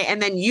happening, right?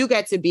 And then you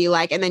get to be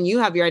like, and then you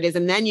have your ideas,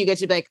 and then you get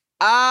to be like,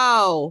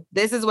 oh,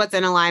 this is what's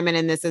in alignment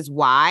and this is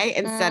why,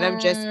 instead of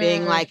just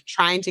being like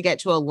trying to get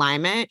to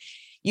alignment.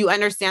 You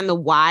understand the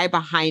why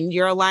behind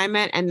your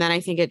alignment. And then I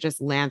think it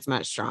just lands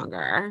much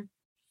stronger.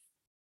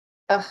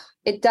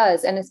 It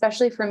does. And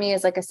especially for me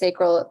as like a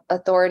sacral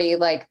authority,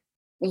 like,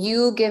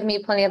 you give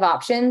me plenty of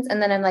options.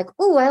 And then I'm like,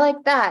 ooh, I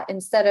like that.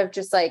 Instead of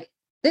just like,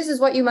 this is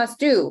what you must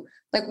do.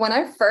 Like, when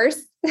I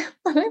first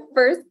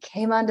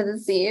came onto the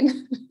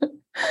scene,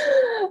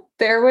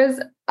 there was,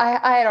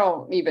 I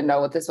don't even know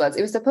what this was.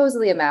 It was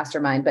supposedly a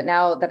mastermind, but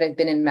now that I've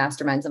been in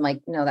masterminds, I'm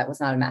like, no, that was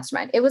not a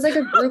mastermind. It was like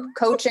a group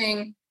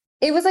coaching.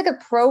 It was like a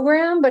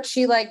program, but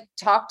she like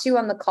talked to you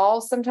on the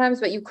calls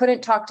sometimes, but you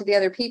couldn't talk to the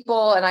other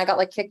people. And I got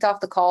like kicked off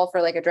the call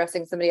for like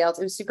addressing somebody else.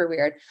 It was super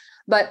weird,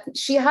 but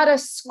she had a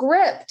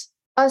script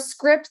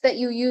that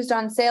you used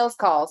on sales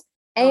calls,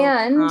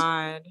 and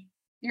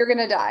you're going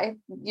to die.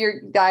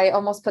 I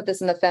almost put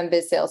this in the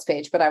FemBiz sales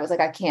page, but I was like,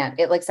 I can't,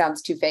 it like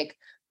sounds too fake.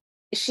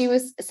 She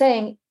was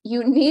saying,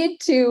 you need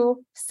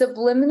to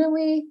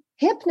subliminally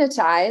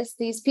hypnotize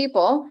these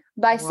people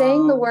by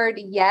saying the word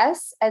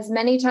yes as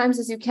many times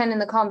as you can in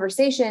the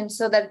conversation,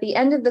 so that at the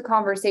end of the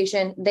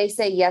conversation, they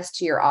say yes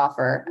to your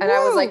offer. And I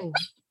was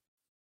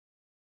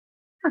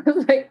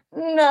like,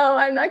 no,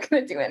 I'm not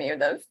going to do any of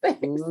those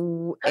things.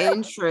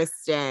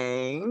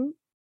 Interesting.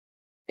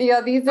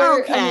 Yeah, these are, I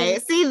Okay. mean,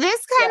 See,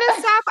 this kind of yeah.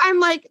 stuff, I'm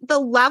like, the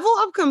level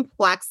of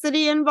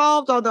complexity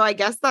involved, although I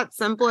guess that's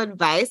simple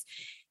advice,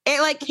 it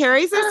like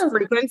carries this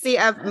frequency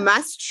of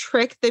must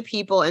trick the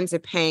people into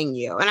paying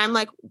you. And I'm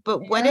like,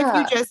 but what if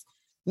you Yeah. just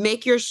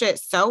make your shit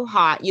so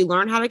hot, you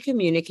learn how to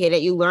communicate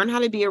it, you learn how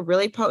to be a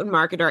really potent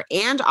marketer,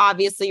 and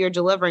obviously you're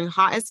delivering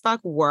hot as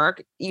fuck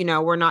work. You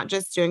know, we're not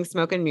just doing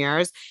smoke and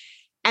mirrors.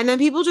 And then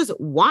people just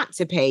want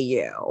to pay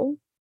you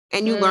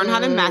and you learn how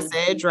to Mm.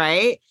 message,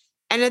 right?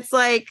 And it's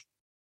like,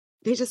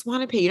 they just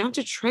want to pay. You don't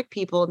have to trick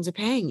people into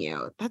paying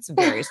you. That's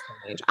very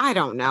strange. I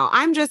don't know.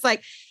 I'm just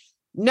like,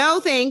 no,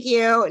 thank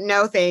you.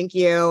 No, thank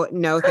you.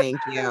 No, thank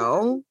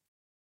you.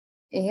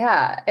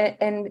 Yeah.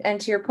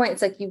 And to your point,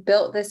 it's like you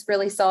built this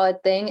really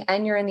solid thing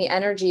and you're in the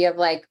energy of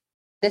like,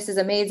 this is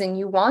amazing.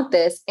 You want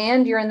this.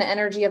 And you're in the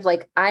energy of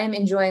like, I'm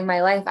enjoying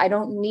my life. I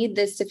don't need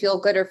this to feel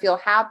good or feel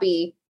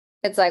happy.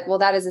 It's like, well,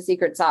 that is a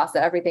secret sauce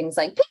that everything's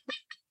like,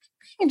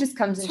 it just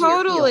comes into your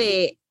field.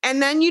 Totally. And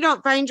then you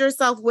don't find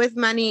yourself with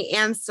money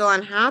and still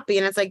unhappy.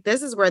 And it's like,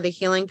 this is where the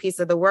healing piece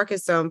of the work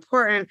is so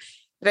important.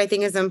 That I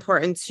think is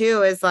important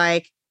too is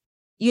like,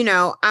 you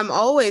know, I'm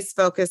always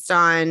focused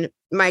on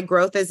my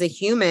growth as a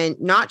human,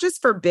 not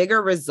just for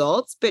bigger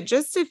results, but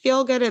just to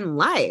feel good in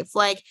life.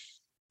 Like,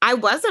 I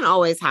wasn't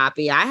always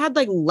happy. I had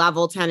like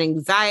level 10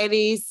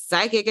 anxiety,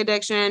 psychic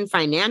addiction,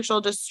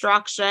 financial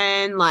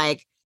destruction,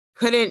 like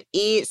couldn't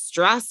eat,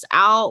 stressed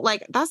out.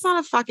 Like, that's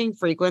not a fucking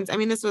frequency. I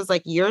mean, this was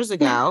like years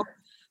ago,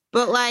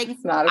 but like,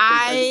 It's not a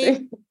I,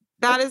 frequency.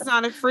 that is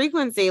not a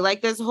frequency.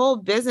 Like, this whole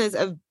business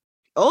of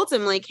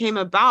ultimately came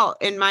about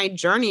in my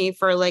journey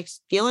for like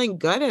feeling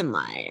good in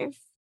life,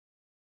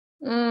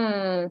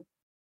 Mm,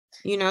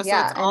 you know, so it's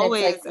yeah. And it's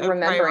always like a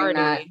remembering that.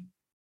 priority.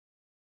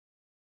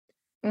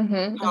 Mm-hmm,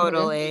 mm-hmm.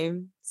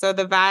 Totally. So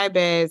the vibe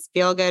is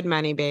feel good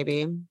money,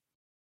 baby.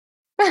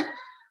 I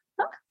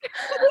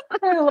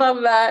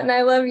love that. And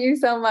I love you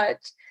so much.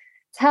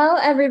 Tell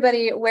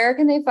everybody, where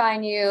can they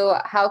find you?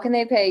 How can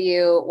they pay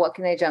you? What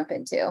can they jump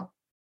into?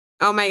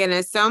 Oh my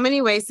goodness, so many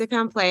ways to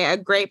come play. A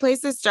great place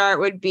to start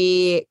would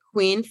be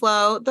Queen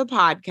Flow, the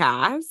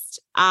podcast.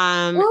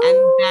 And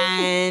Ooh.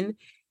 then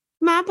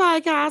my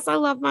podcast. I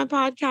love my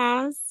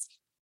podcast.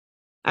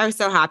 I was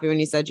so happy when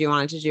you said you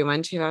wanted to do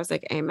one too. I was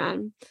like,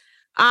 amen.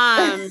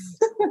 Um,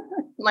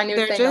 My new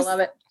they're thing. I love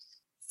just it.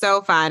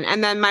 so fun.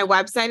 And then my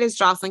website is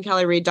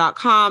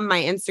jocelynkellyreed.com.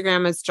 My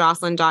Instagram is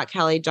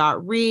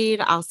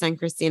jocelyn.kelly.reed. I'll send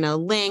Christina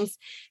links.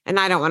 And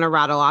I don't want to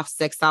rattle off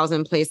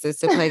 6,000 places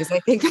to play because I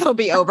think that'll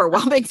be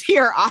overwhelming to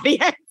your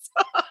audience.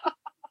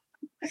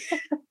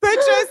 But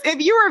just if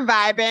you were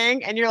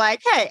vibing and you're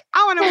like, hey,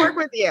 I want to work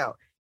with you,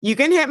 you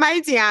can hit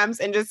my DMs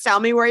and just tell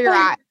me where you're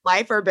at,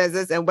 life or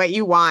business, and what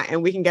you want,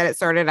 and we can get it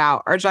sorted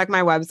out. Or check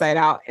my website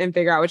out and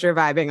figure out what you're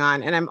vibing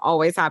on. And I'm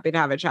always happy to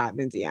have a chat in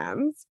the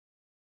DMs.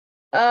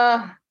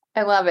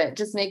 I love it.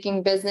 Just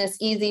making business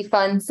easy,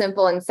 fun,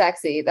 simple, and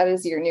sexy. That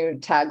is your new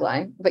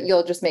tagline, but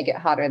you'll just make it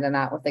hotter than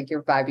that with like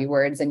your vibey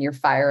words and your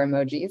fire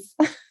emojis.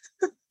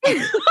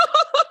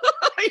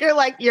 You're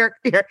like your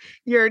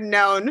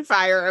known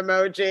fire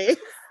emoji.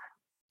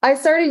 I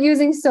started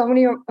using so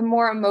many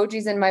more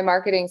emojis in my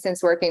marketing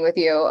since working with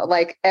you.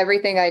 Like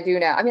everything I do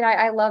now. I mean,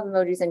 I love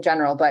emojis in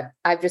general, but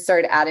I've just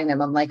started adding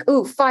them. I'm like,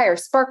 ooh, fire,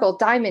 sparkle,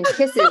 diamond,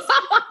 kisses,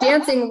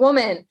 dancing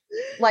woman,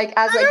 like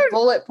as like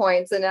bullet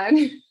points. And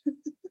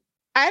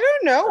I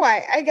don't know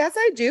why. I guess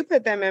I do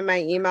put them in my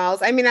emails.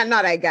 I mean,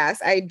 not I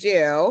guess I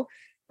do.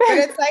 But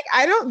it's like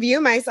I don't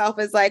view myself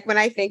as like when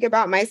I think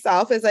about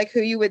myself as like who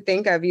you would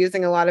think of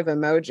using a lot of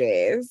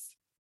emojis.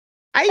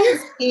 I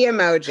use key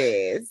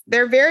emojis.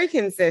 They're very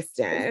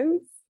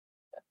consistent.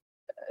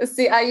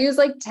 see, I use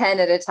like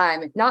 10 at a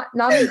time. Not in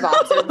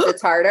Voxer because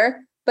it's harder,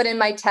 but in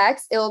my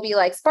text, it will be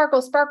like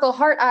sparkle, sparkle,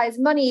 heart eyes,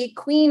 money,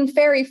 queen,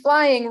 fairy,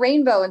 flying,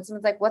 rainbow. And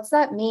someone's like, what's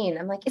that mean?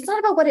 I'm like, it's not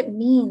about what it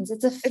means.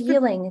 It's a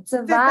feeling. It's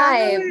a It's about how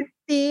vibe. it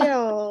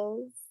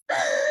feels.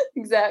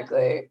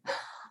 Exactly.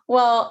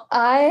 Well,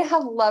 I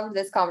have loved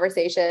this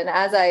conversation.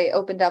 As I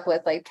opened up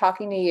with, like,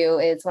 talking to you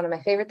is one of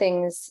my favorite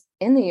things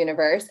in the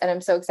universe. And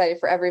I'm so excited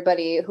for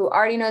everybody who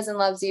already knows and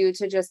loves you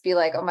to just be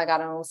like, oh my God,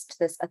 I'm gonna listen to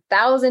this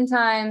 1,000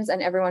 times.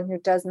 And everyone who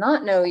does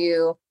not know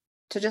you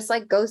to just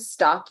like go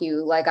stalk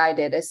you like I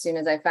did as soon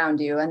as I found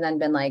you, and then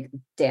been like,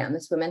 damn,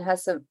 this woman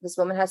has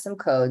some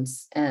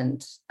codes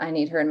and I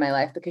need her in my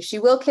life because she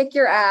will kick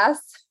your ass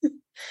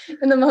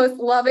in the most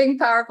loving,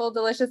 powerful,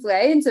 delicious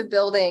way into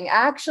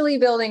actually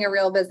building a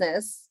real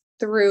business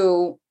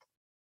through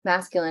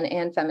masculine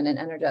and feminine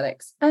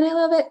energetics. And I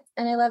love it.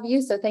 And I love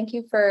you. So thank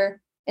you for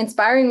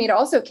inspiring me to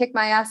also kick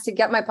my ass to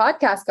get my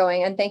podcast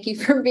going. And thank you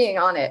for being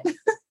on it.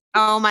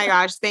 Oh my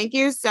gosh. Thank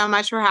you so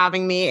much for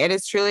having me. It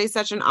is truly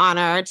such an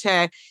honor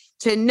to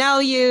know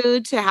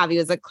you, to have you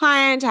as a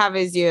client, to have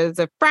you as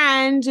a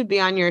friend, to be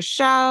on your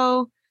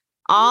show,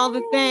 all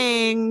the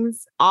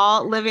things,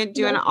 all living,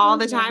 doing all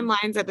the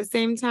timelines at the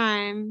same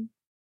time.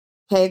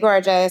 Hey,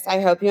 gorgeous. I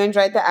hope you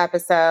enjoyed the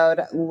episode.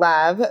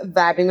 Love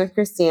vibing with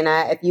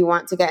Christina. If you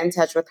want to get in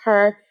touch with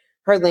her,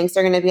 Her links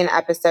are going to be in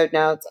episode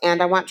notes.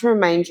 And I want to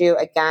remind you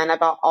again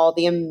about all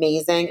the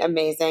amazing,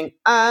 amazing,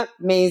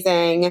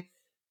 amazing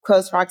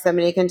close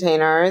proximity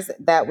containers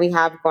that we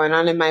have going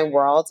on in my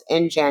world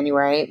in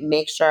January.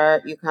 Make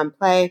sure you come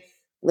play.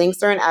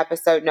 Links are in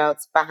episode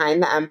notes.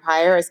 Behind the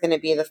Empire is going to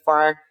be the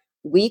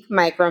 4-week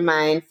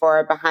micromind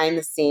for behind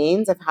the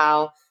scenes of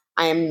how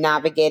I am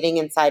navigating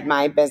inside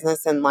my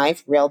business and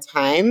life real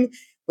time.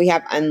 We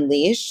have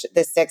Unleashed,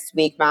 the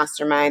 6-week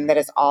mastermind that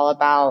is all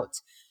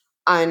about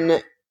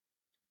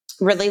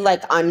really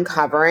like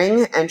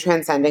uncovering and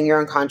transcending your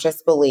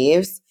unconscious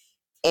beliefs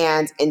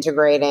and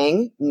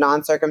integrating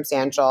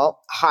non-circumstantial,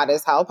 hot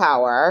as hell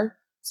power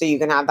so you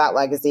can have that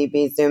legacy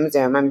be zoom,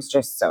 zoom. I'm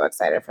just so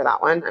excited for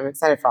that one. I'm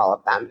excited for all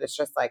of them. It's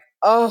just like,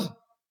 oh,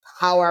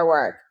 power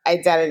work,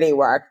 identity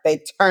work.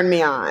 They turn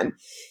me on.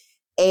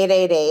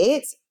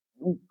 888,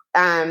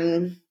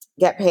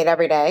 get paid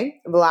every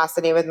day.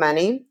 Velocity with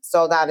money,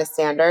 sold out of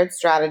standard,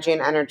 strategy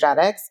and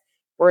energetics.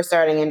 We're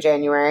starting in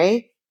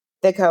January.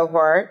 The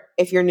cohort,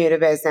 if you're new to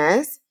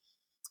business.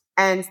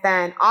 And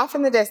then off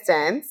in the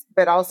distance,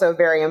 but also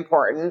very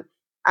important,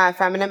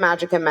 Feminine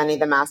Magic and Money,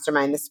 the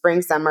mastermind, the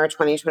spring-summer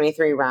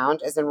 2023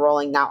 round is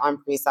enrolling now on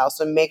pre-sale.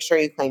 So make sure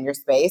you claim your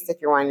space if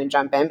you're wanting to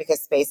jump in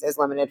because space is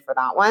limited for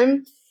that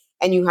one.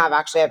 And you have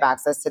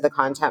access to the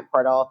content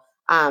portal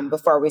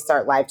before we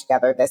start live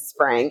together this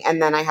spring.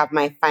 And then I have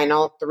my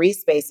final 3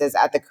 spaces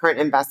at the current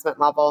investment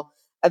level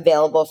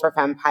available for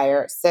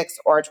Fempire 6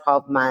 or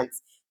 12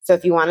 months. So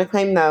if you want to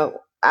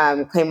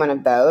claim one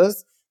of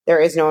those, there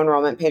is no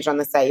enrollment page on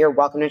the site. You're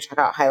welcome to check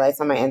out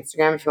highlights on my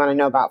Instagram if you want to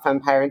know about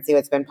Fempire and see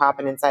what's been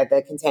popping inside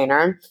the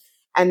container.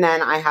 And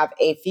then I have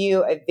a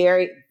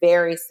very,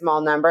 very small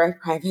number of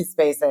private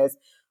spaces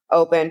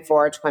open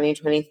for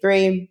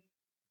 2023.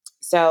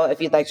 So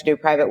if you'd like to do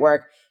private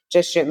work,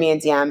 just shoot me a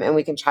DM and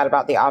we can chat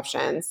about the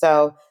options.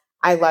 So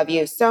I love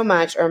you so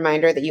much. A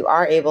reminder that you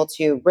are able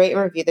to rate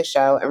and review the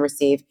show and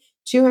receive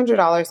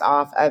 $200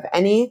 off of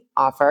any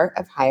offer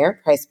of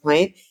higher price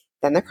point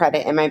than the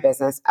credit in my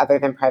business other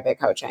than private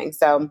coaching.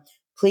 So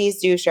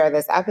please do share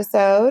this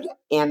episode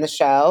and the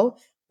show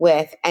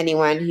with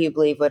anyone who you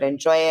believe would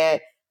enjoy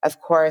it. Of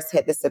course,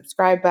 hit the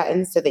subscribe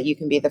button so that you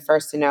can be the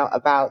first to know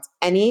about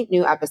any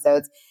new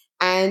episodes.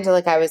 And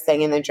like I was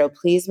saying in the intro,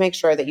 please make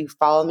sure that you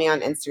follow me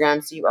on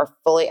Instagram so you are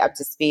fully up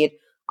to speed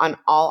on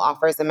all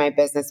offers in my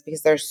business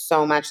because there's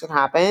so much that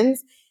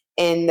happens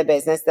in the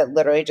business that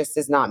literally just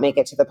does not make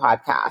it to the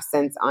podcast.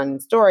 Since on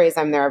stories,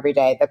 I'm there every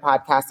day. The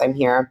podcast, I'm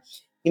here,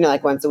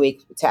 like once a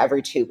week to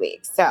every 2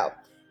 weeks. So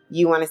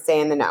you want to stay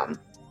in the know.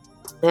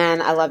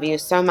 And I love you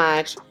so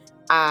much.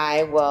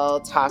 I will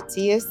talk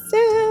to you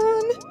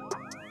soon.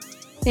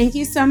 Thank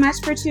you so much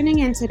for tuning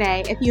in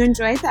today. If you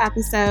enjoyed the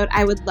episode,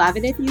 I would love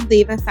it if you'd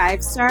leave a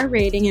 5-star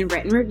rating and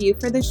written review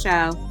for the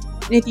show.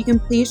 And if you can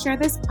please share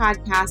this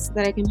podcast so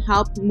that I can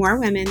help more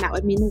women, that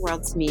would mean the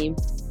world to me.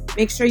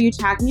 Make sure you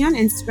tag me on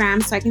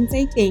Instagram so I can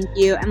say thank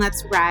you and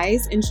let's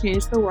rise and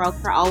change the world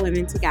for all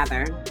women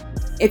together.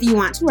 If you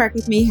want to work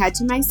with me, head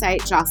to my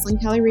site,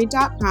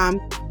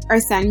 jocelynkelleyreid.com, or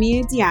send me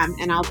a DM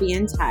and I'll be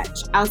in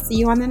touch. I'll see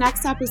you on the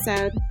next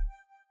episode.